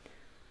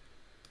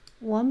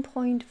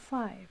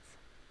 1.5.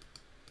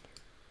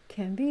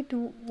 Can we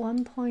do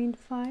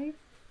 1.5?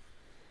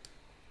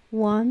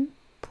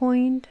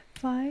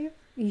 1.5?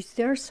 Is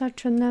there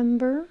such a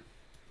number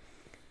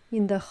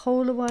in the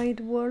whole wide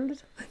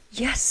world?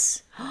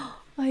 Yes!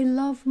 I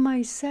love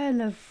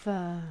myself.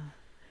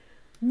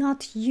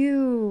 Not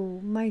you,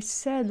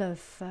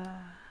 myself.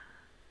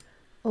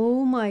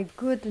 Oh my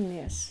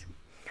goodness.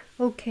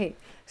 Okay,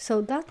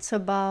 so that's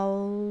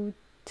about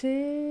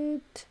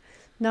it.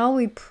 Now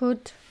we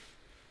put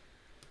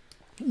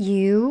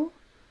you,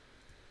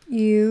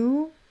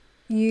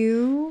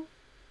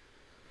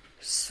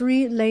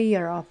 3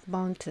 layer of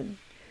mountain.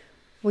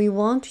 We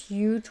want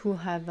you to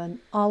have an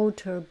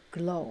outer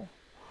glow.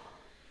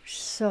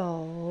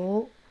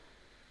 So,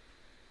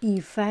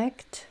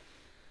 effect,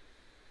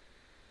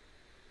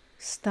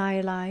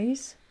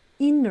 stylize,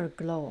 inner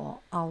glow or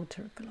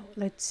outer glow.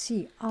 Let's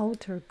see,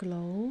 outer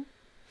glow.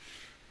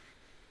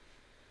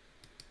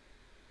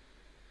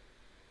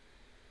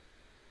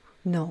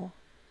 No,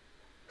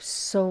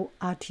 so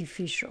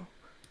artificial.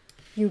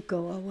 You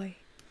go away.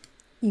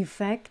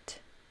 Effect,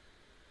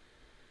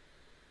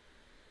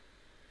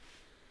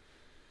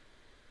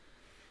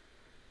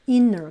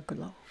 inner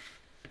glow.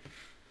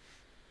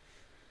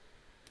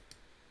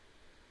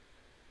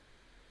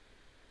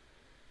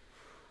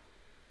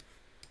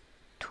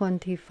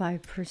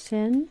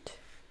 %.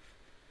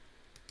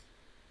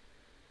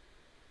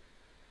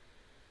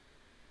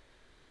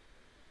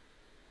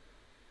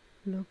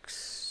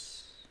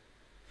 Looks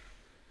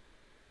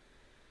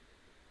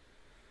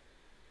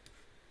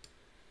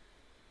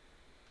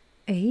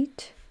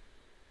 8.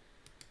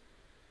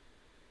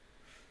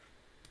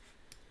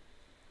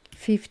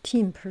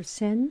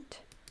 15%.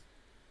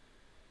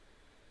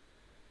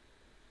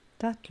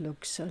 That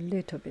looks a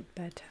little bit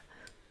better.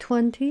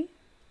 20,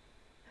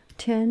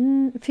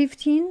 10,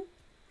 15.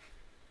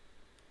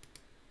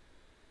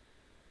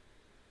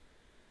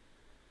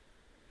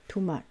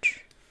 Too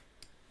much.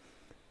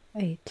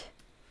 8.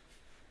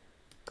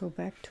 Go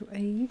back to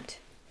 8.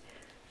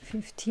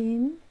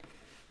 15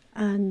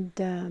 and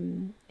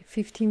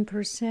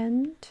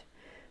 15%.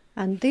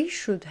 and they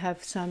should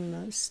have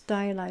some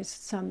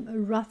stylized,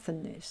 some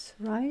roughness,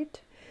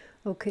 right?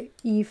 Okay,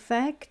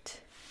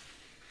 effect.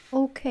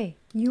 Okay,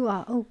 you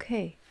are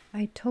okay.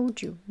 I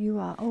told you, you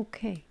are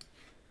okay.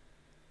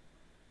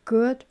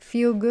 Good,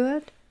 feel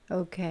good?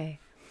 Okay.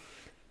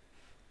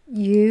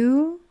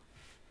 You,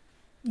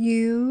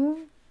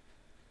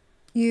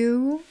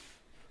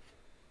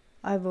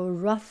 I will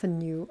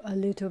roughen you a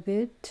little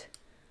bit.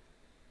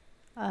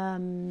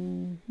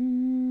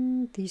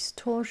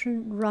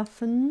 Distortion,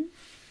 roughen.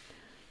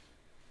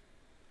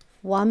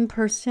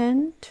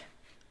 1%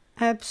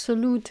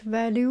 absolute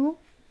value.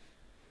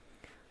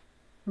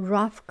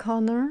 Rough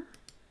corner.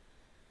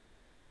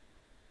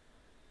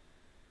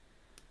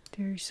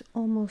 There's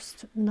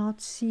almost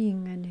not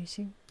seeing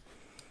anything.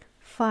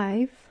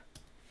 5.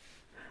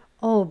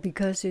 Oh,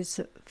 because it's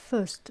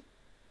first.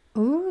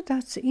 Oh,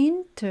 that's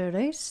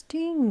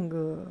interesting.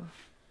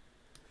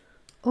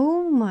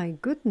 Oh my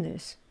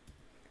goodness.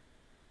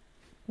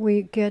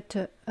 We get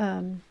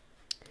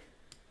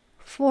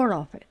 4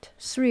 of it,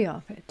 3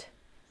 of it.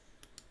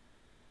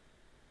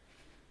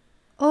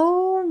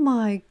 Oh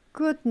my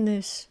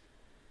goodness.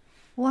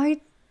 Why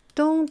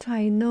don't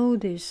I know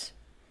this?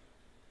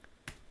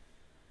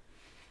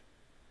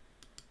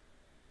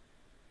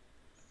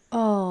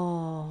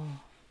 Oh,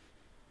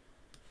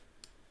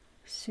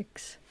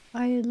 6.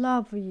 I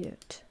love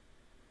it.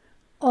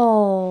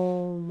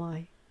 Oh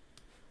my.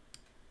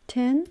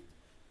 10.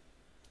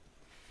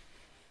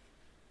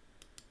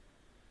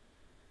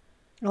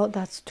 Oh,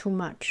 that's too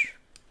much.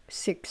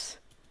 6.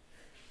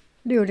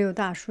 六六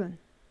大顺。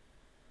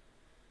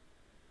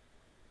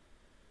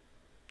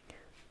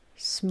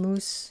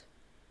Smooth.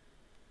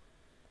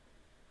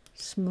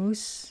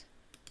 Smooth.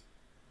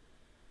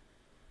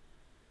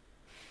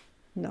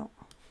 No,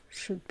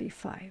 should be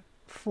 5.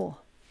 4.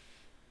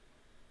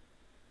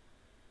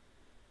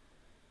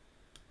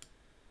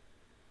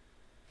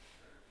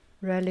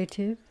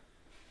 Relative.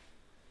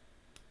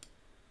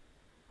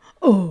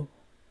 Oh.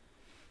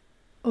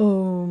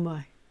 Oh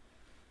my.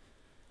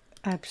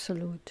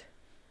 Absolute.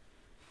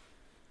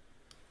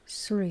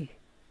 3.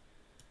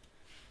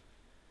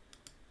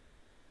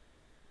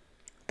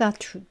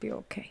 That should be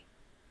okay.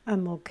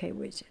 I'm okay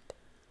with it.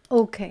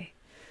 Okay.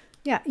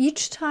 Yeah,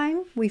 each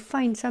time we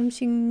find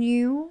something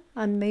new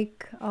and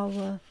make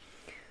our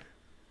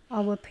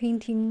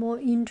painting more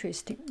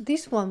interesting.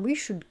 This one we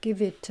should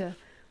give it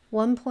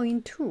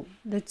 1.2.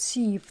 Let's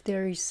see if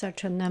there is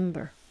such a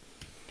number.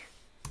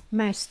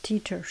 Math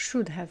teacher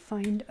should have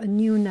found a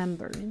new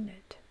number in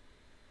it.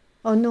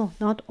 Oh no,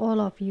 not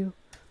all of you.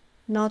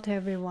 Not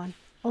everyone.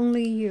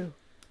 Only you.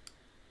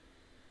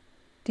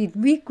 Did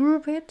we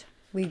group it?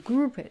 We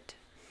group it.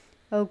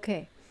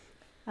 Okay.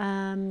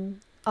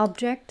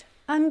 Object,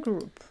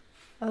 ungroup.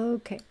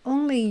 Okay,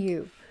 only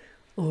you.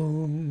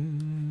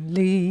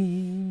 Only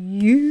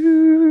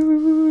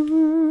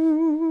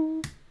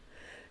you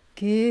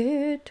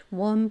get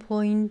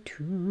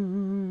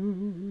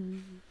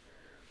 1.2.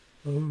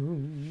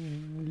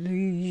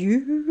 Only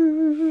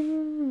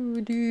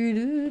you. Do,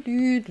 do,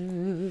 do,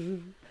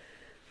 do.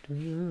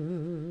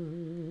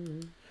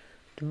 Do,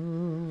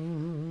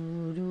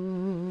 do,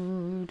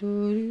 do, do, do,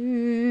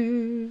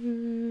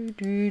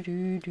 do,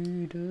 do,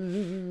 do,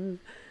 do.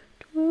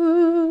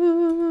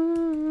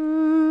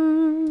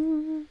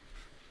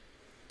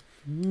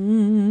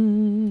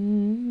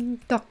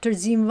 Dr.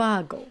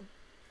 Zhivago,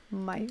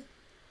 my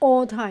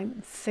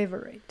all-time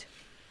favorite.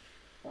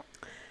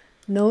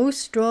 No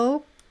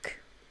stroke.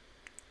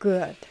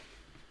 Good.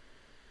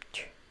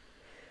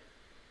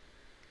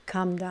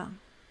 Calm down.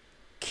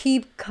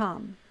 Keep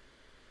calm.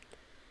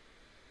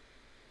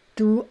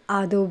 Do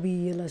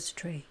Adobe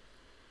Illustrator.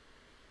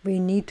 We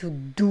need to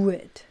do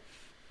it.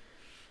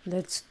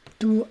 Let's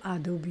do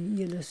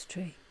Adobe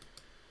Illustrator.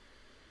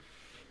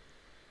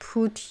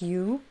 Put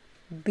you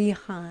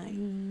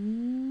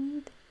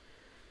behind.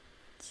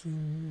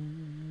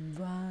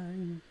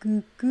 Zimba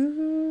goo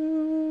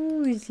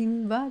goo,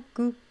 zimba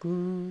goo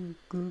goo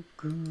goo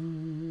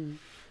goo.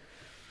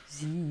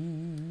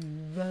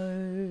 Zimba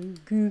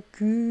goo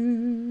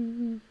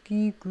goo,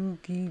 gee goo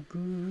gee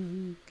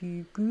goo,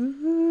 gee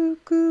goo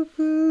goo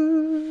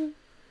goo,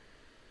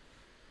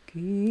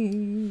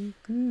 gee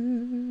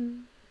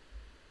goo.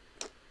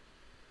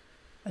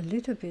 A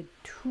little bit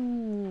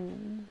too.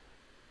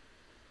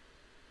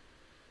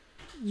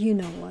 You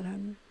know what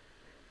I'm.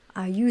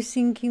 Are you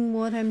thinking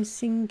what I'm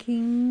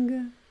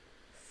thinking?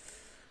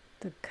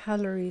 The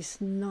color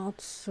is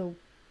not so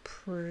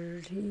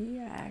pretty,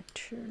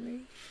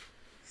 actually.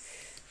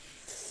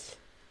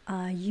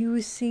 Are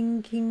you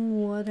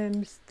thinking what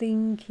I'm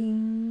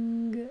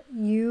thinking?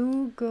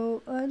 You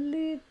go a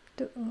little.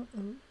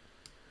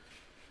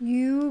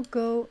 You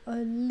go a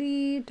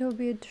little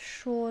bit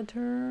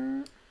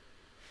shorter,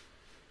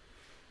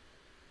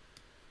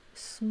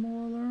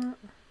 smaller.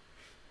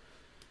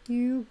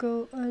 You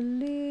go a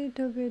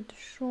little bit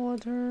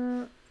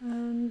shorter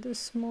and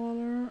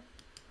smaller.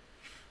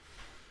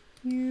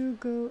 You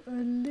go a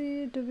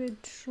little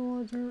bit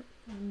shorter.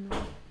 Oh,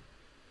 no.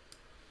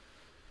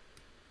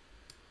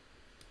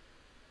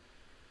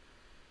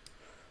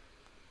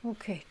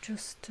 Okay,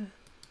 just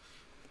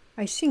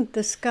I think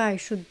the sky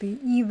should be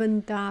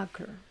even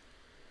darker.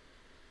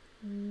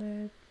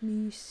 Let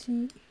me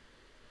see.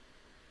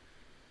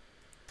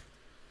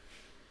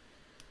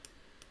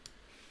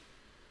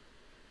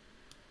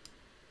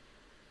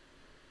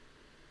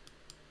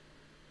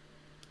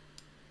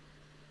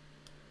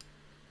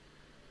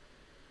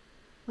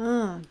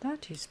 Ah,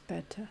 that is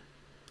better.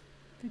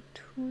 A bit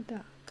too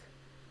dark.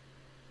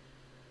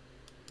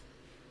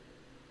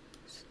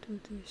 Let's do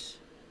this.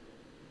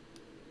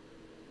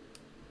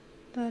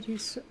 That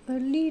is a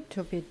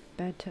little bit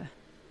better.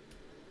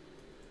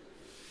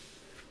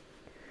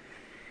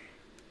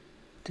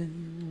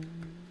 Dun,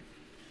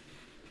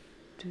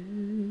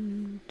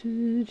 dun,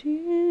 dun,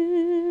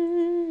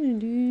 dun,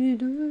 dun,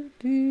 dun,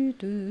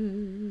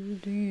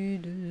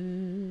 dun,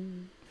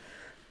 dun.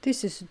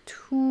 This is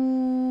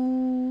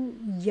too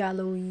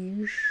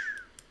yellowish.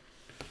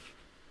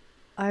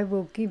 I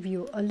will give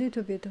you a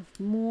little bit of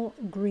more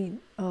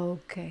green.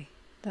 Okay,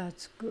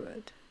 that's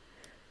good.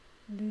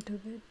 A little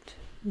bit.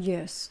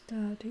 Yes,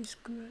 that is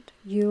good.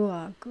 You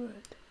are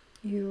good.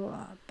 You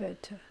are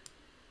better.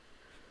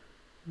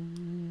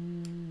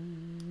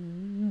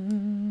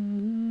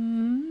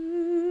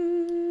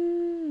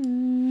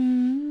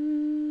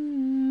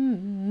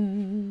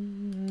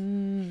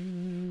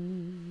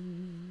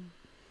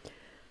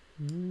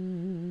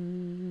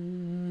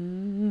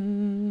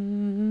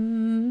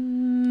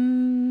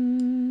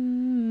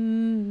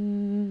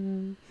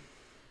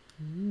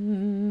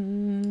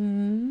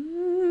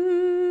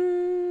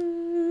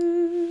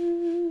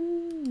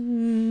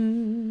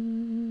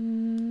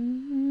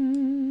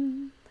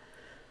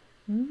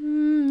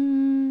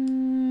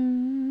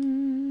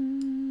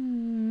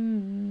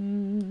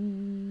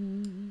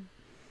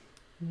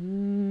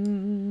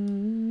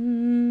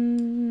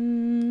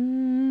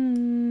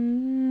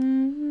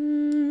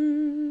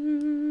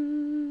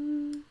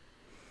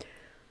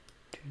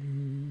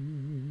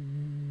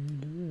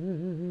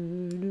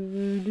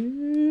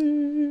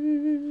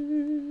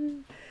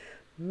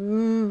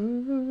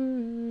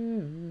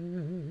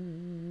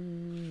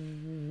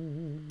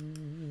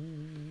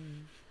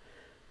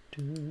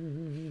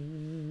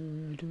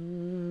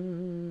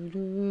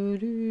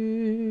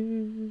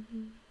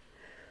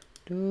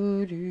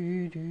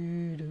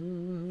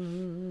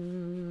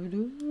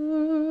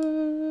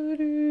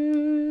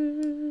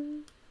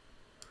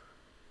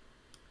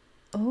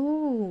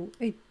 Oh,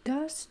 it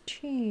does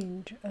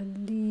change a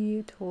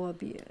little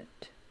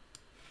bit.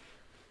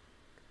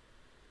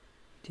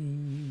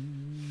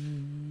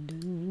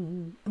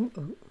 Oh,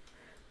 oh.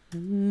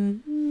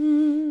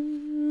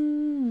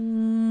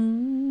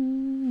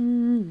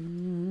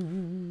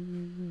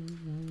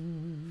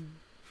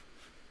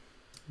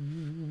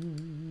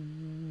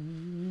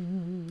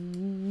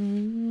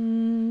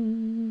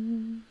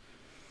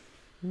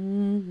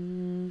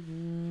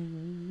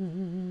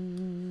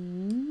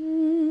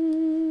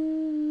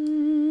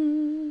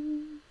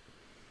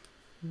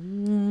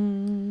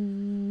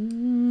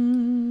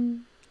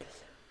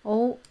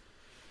 Oh,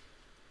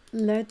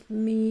 let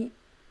me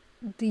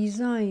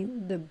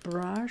design the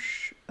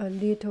brush a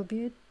little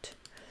bit.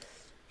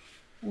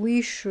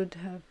 We should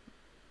have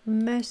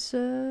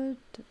method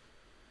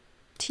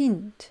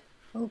tint.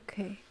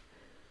 Okay,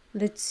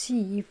 let's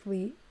see if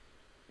we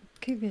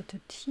give it a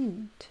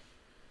tint.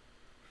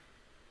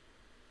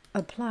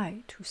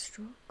 Apply to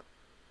stroke.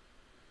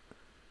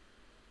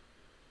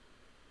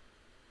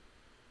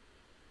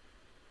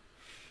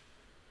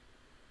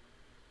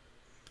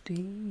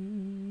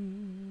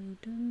 Dee-dum.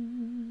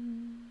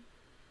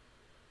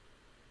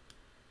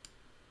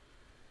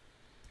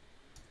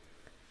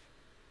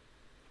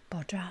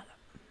 爆炸了。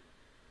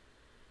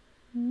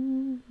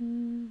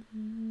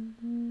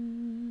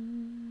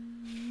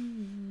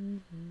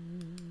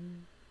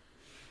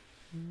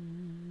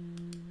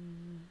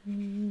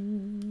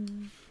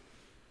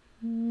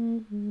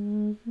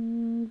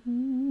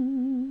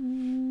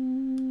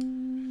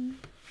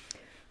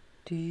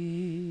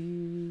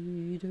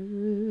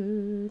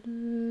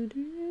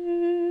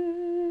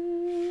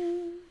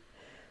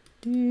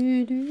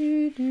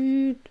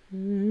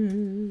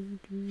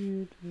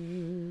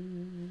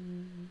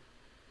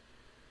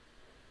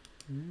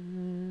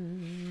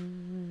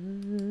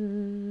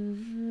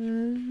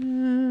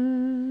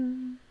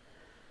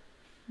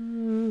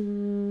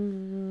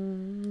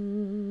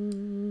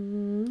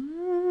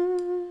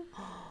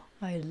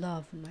I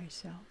love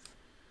myself.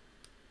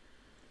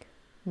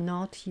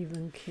 Not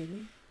even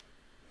kidding.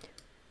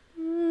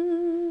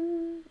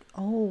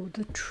 Oh,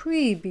 the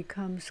tree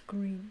becomes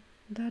green.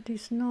 That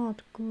is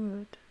not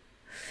good.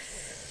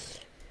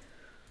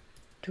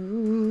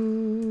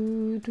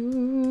 Do,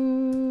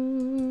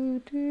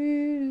 do,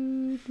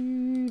 do,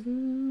 do,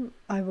 do.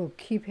 I will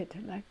keep it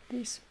like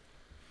this.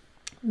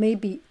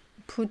 Maybe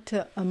put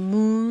a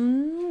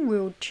moon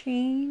will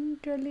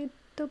change a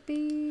little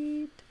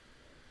bit.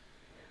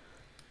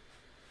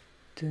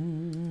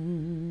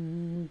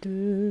 Dun,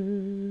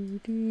 do,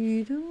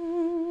 dee, do.